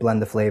 minutes to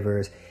blend the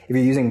flavors. If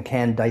you're using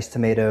canned diced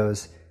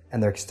tomatoes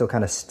and they're still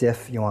kind of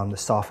stiff, you want them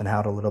to soften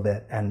out a little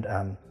bit and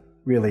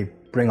really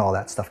bring all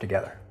that stuff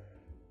together.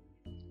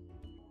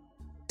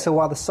 So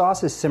while the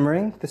sauce is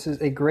simmering, this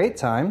is a great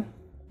time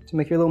to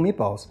make your little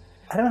meatballs.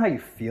 I don't know how you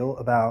feel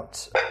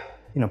about,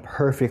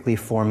 perfectly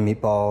formed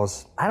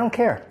meatballs. I don't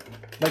care.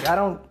 Like, I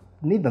don't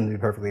need them to be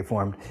perfectly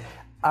formed.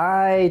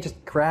 I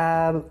just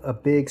grab a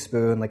big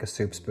spoon, like a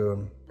soup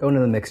spoon, go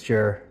into the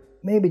mixture,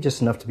 maybe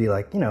just enough to be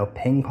like,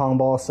 ping pong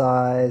ball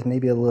size,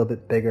 maybe a little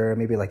bit bigger,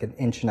 maybe like 1.5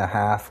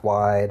 inches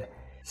wide.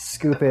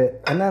 Scoop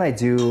it, and then I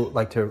do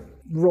like to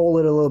roll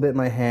it a little bit in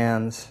my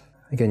hands.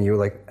 Again, you're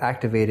like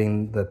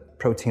activating the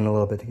protein a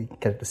little bit to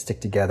get it to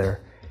stick together.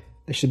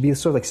 They should be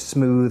sort of like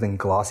smooth and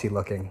glossy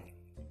looking.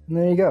 And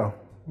there you go.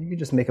 You can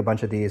just make a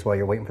bunch of these while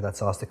you're waiting for that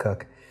sauce to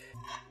cook.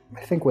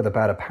 I think with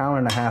about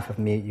 1.5 pounds of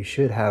meat, you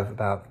should have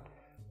about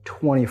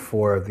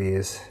 24 of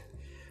these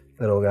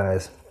little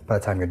guys by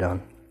the time you're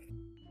done.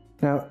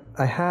 Now,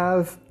 I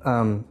have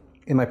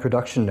in my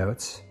production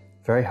notes,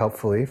 very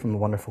helpfully from the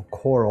wonderful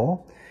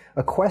Coral,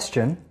 a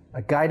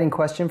guiding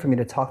question for me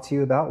to talk to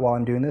you about while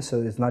I'm doing this,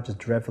 so it's not just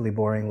dreadfully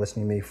boring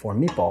listening to me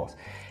form meatballs.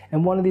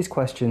 And one of these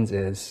questions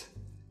is,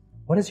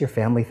 what does your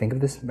family think of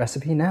this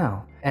recipe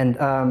now? And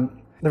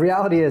the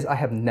reality is I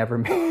have never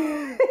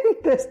made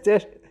this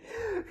dish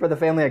for the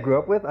family I grew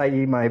up with,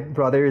 i.e. my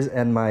brothers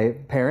and my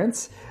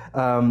parents,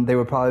 they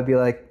would probably be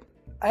like,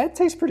 it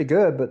tastes pretty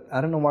good, but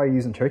I don't know why you're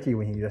using turkey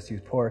when you just use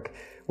pork,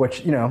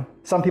 which,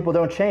 some people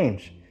don't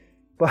change.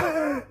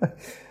 But,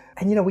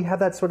 and we have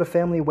that sort of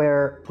family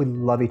where we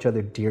love each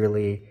other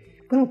dearly.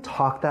 We don't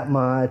talk that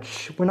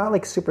much. We're not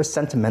like super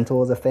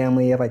sentimental as a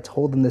family. If I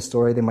told them this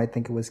story, they might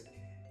think it was,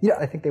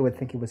 I think they would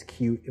think it was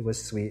cute, it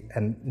was sweet,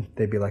 and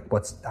they'd be like,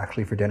 what's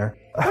actually for dinner?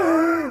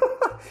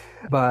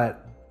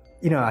 But,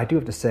 I do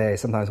have to say,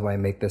 sometimes when I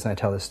make this and I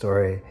tell this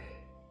story,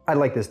 I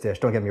like this dish,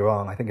 don't get me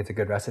wrong, I think it's a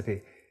good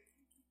recipe.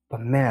 But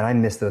man, I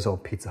miss those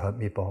old Pizza Hut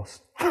meatballs.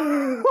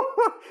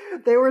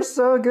 They were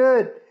so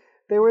good.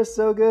 They were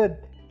so good.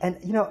 And,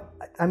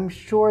 I'm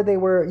sure they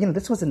were,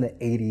 this was in the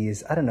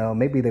 80s. I don't know,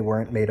 maybe they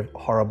weren't made of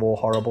horrible,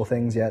 horrible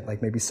things yet.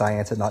 Like maybe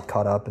science had not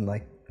caught up and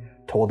like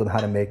told them how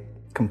to make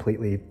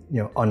completely,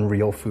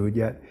 unreal food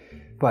yet.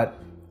 But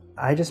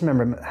I just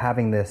remember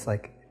having this,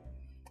 like,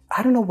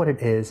 I don't know what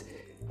it is.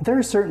 There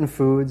are certain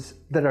foods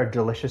that are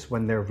delicious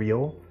when they're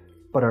real,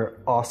 but are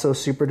also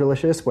super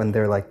delicious when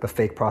they're like the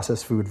fake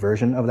processed food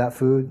version of that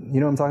food. You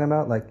know what I'm talking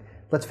about? Like,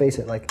 let's face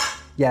it, like,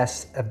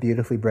 yes, a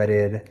beautifully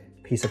breaded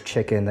piece of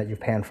chicken that you've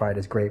pan fried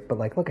is great, but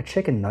like, look, a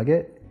chicken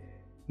nugget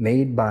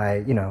made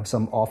by,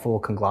 some awful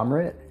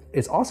conglomerate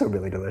is also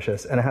really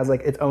delicious. And it has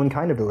like its own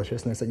kind of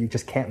deliciousness that you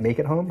just can't make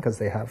at home because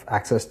they have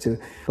access to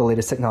the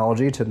latest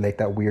technology to make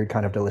that weird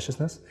kind of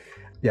deliciousness.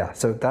 Yeah,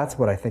 so that's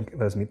what I think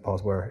those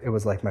meatballs were. It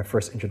was like my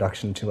first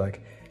introduction to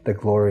like the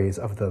glories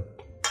of the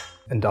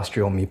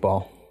industrial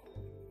meatball.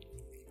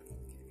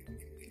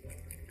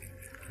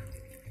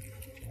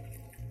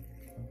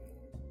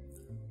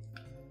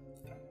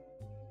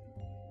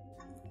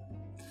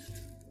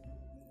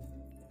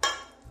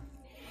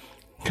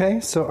 Okay,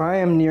 so I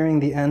am nearing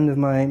the end of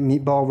my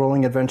meatball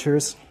rolling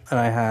adventures, and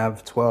I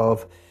have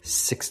 12,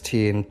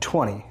 16,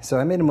 20. So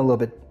I made them a little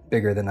bit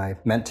bigger than I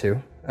meant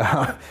to.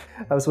 I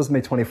was supposed to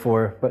make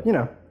 24, but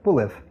we'll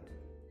live.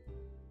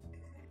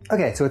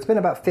 Okay, so it's been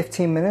about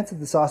 15 minutes that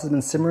the sauce has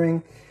been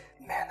simmering.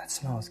 Man, that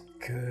smells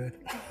good.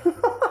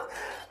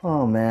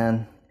 Oh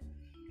man,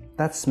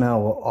 that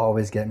smell will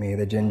always get me,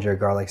 the ginger,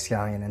 garlic,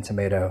 scallion, and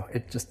tomato.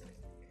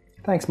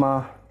 Thanks,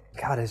 Ma.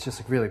 God, it's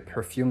just really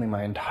perfuming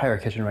my entire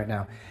kitchen right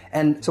now.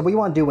 And so what you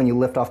want to do when you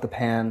lift off the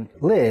pan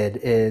lid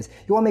is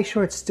you want to make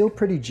sure it's still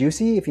pretty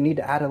juicy. If you need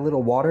to add a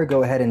little water,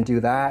 go ahead and do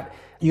that.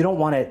 You don't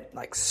want it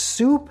like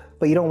soup,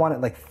 but you don't want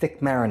it like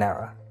thick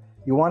marinara.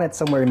 You want it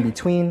somewhere in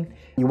between.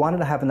 You want it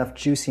to have enough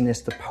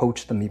juiciness to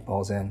poach the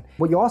meatballs in.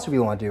 What you also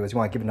really want to do is you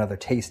want to give it another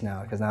taste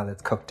now, because now that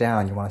it's cooked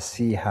down, you want to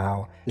see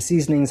how the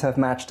seasonings have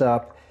matched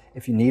up.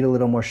 If you need a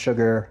little more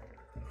sugar,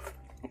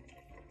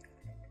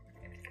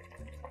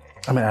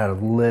 I'm going to add a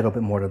little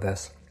bit more to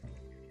this.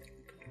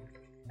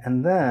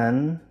 And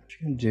then what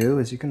you're going to do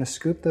is you're going to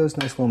scoop those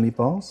nice little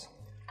meatballs.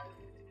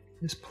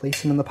 Just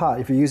place them in the pot.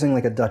 If you're using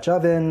like a Dutch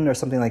oven or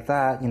something like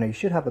that, you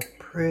should have a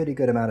pretty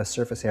good amount of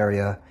surface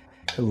area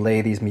to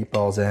lay these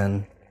meatballs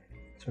in,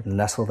 sort of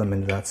nestle them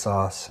into that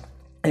sauce.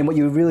 And what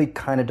you really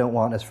kind of don't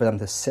want is for them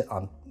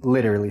to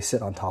literally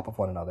sit on top of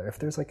one another. If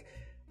there's like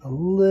a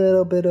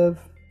little bit of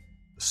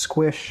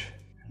squish,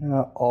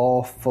 not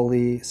all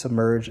fully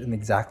submerged in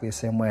exactly the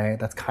same way,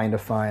 that's kind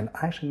of fine.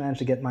 I actually managed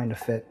to get mine to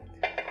fit.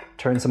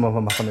 Turn some of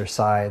them up on their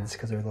sides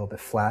because they're a little bit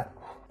flat.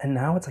 And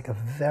now it's like a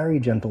very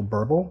gentle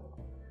burble.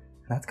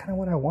 And that's kind of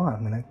what I want.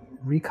 I'm going to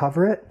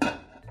recover it.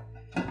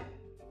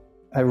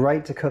 I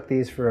like to cook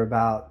these for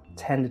about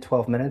 10 to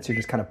 12 minutes. You're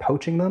just kind of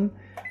poaching them.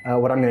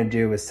 What I'm going to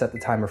do is set the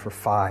timer for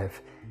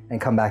 5 and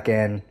come back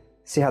in,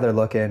 see how they're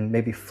looking,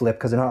 maybe flip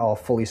because they're not all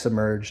fully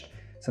submerged.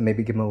 So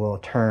maybe give them a little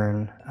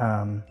turn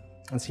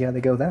and see how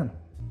they go then.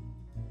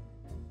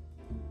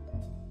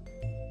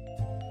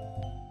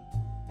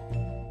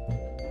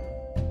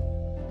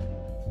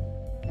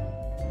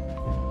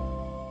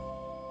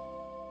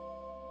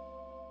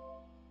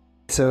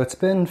 So it's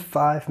been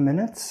 5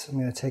 minutes. I'm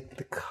going to take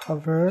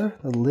the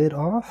lid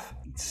off.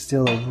 It's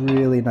still a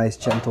really nice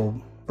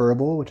gentle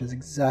burble, which is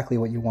exactly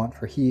what you want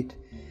for heat.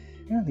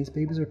 Yeah, these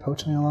babies are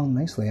poaching along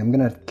nicely. I'm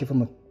going to give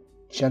them a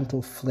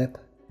gentle flip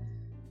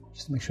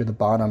just to make sure the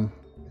bottom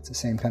gets the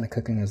same kind of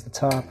cooking as the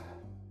top.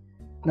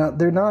 Now,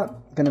 they're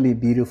not going to be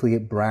beautifully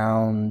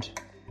browned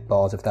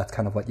balls if that's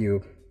kind of what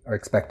you are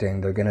expecting.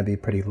 They're going to be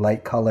pretty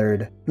light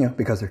colored,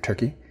 because they're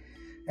turkey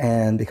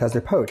and because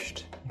they're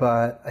poached.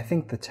 But I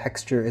think the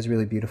texture is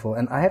really beautiful.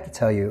 And I have to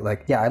tell you,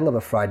 I love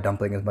a fried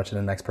dumpling as much as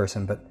the next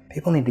person, but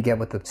people need to get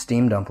with the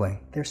steamed dumpling.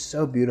 They're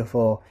so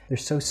beautiful. They're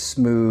so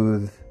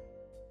smooth.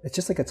 It's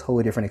just like a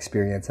totally different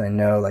experience. And I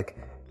know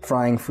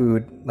frying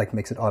food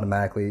makes it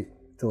automatically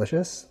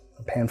delicious,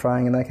 pan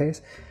frying in that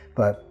case.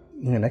 But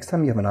next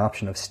time you have an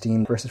option of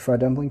steamed versus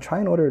fried dumpling, try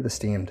and order the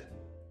steamed.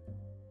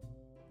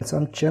 So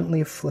I'm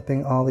gently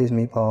flipping all these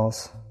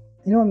meatballs.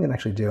 You know what I'm gonna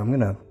actually do? I'm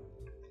gonna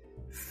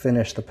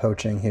finish the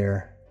poaching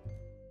here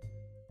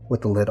with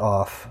the lid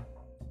off.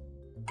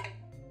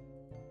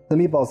 The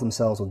meatballs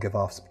themselves will give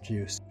off some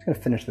juice. I'm just gonna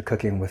finish the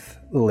cooking with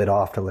the lid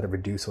off to let it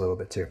reduce a little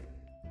bit too.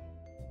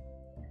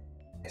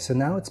 So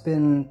now it's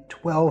been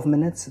 12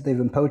 minutes that they've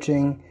been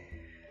poaching.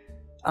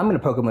 I'm going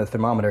to poke them with a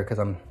thermometer because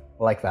I'm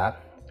like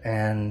that.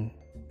 And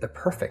they're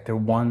perfect. They're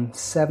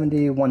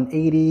 170,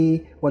 180.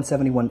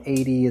 170,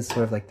 180 is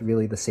sort of like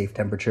really the safe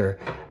temperature.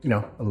 You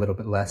know, a little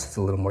bit less. It's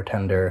a little more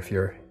tender if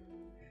you're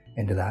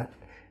into that.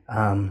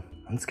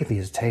 Let's give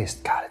these a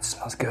taste. God, it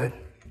smells good.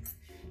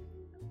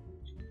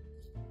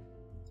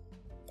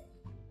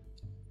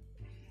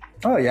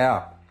 Oh,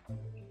 yeah.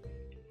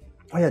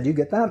 Oh, yeah, do you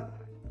get that?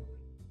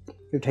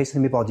 You're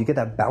tasting the meatball. Do you get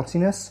that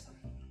bounciness?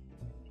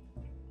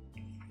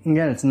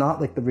 Again, it's not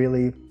like the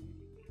really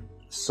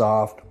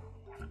soft,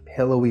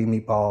 pillowy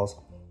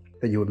meatballs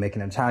that you would make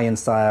in Italian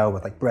style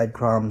with like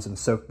breadcrumbs and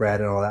soaked bread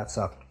and all that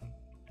stuff.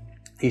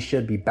 They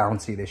should be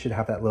bouncy. They should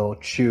have that little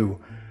chew,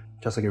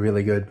 just like a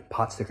really good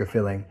pot sticker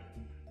filling.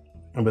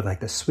 And with like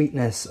the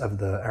sweetness of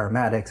the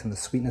aromatics and the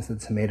sweetness of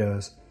the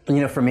tomatoes. And,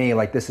 you know, for me,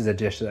 like this is a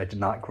dish that I did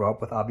not grow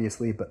up with,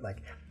 obviously, but like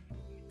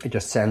it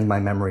just sends my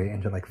memory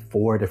into like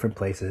 4 different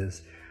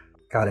places.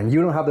 God, and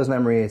you don't have those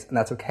memories, and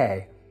that's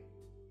okay.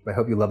 But I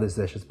hope you love this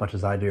dish as much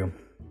as I do.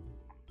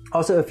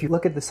 Also, if you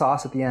look at the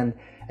sauce at the end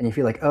and you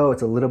feel like, oh,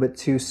 it's a little bit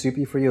too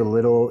soupy for you, a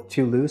little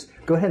too loose,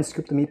 go ahead and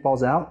scoop the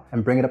meatballs out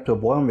and bring it up to a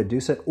boil and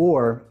reduce it,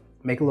 or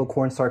make a little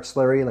cornstarch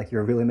slurry like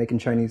you're really making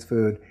Chinese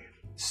food.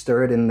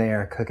 Stir it in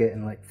there, cook it,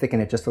 and like thicken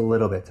it just a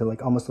little bit to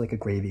like almost like a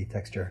gravy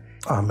texture.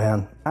 Oh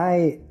man,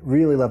 I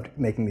really loved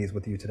making these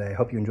with you today. I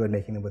hope you enjoyed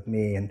making them with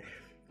me and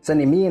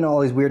sending me in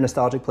all these weird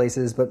nostalgic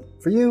places, but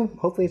for you,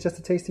 hopefully it's just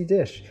a tasty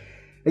dish.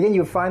 Again,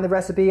 you can find the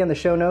recipe in the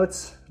show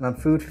notes and on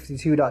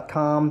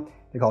food52.com.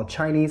 They're called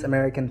Chinese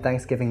American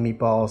Thanksgiving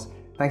meatballs.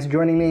 Thanks for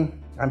joining me.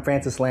 I'm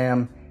Francis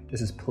Lamb.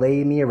 This is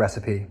Play Me a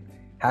Recipe.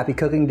 Happy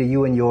cooking to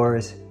you and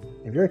yours.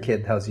 If your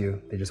kid tells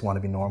you they just want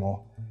to be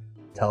normal,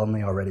 tell them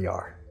they already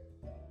are.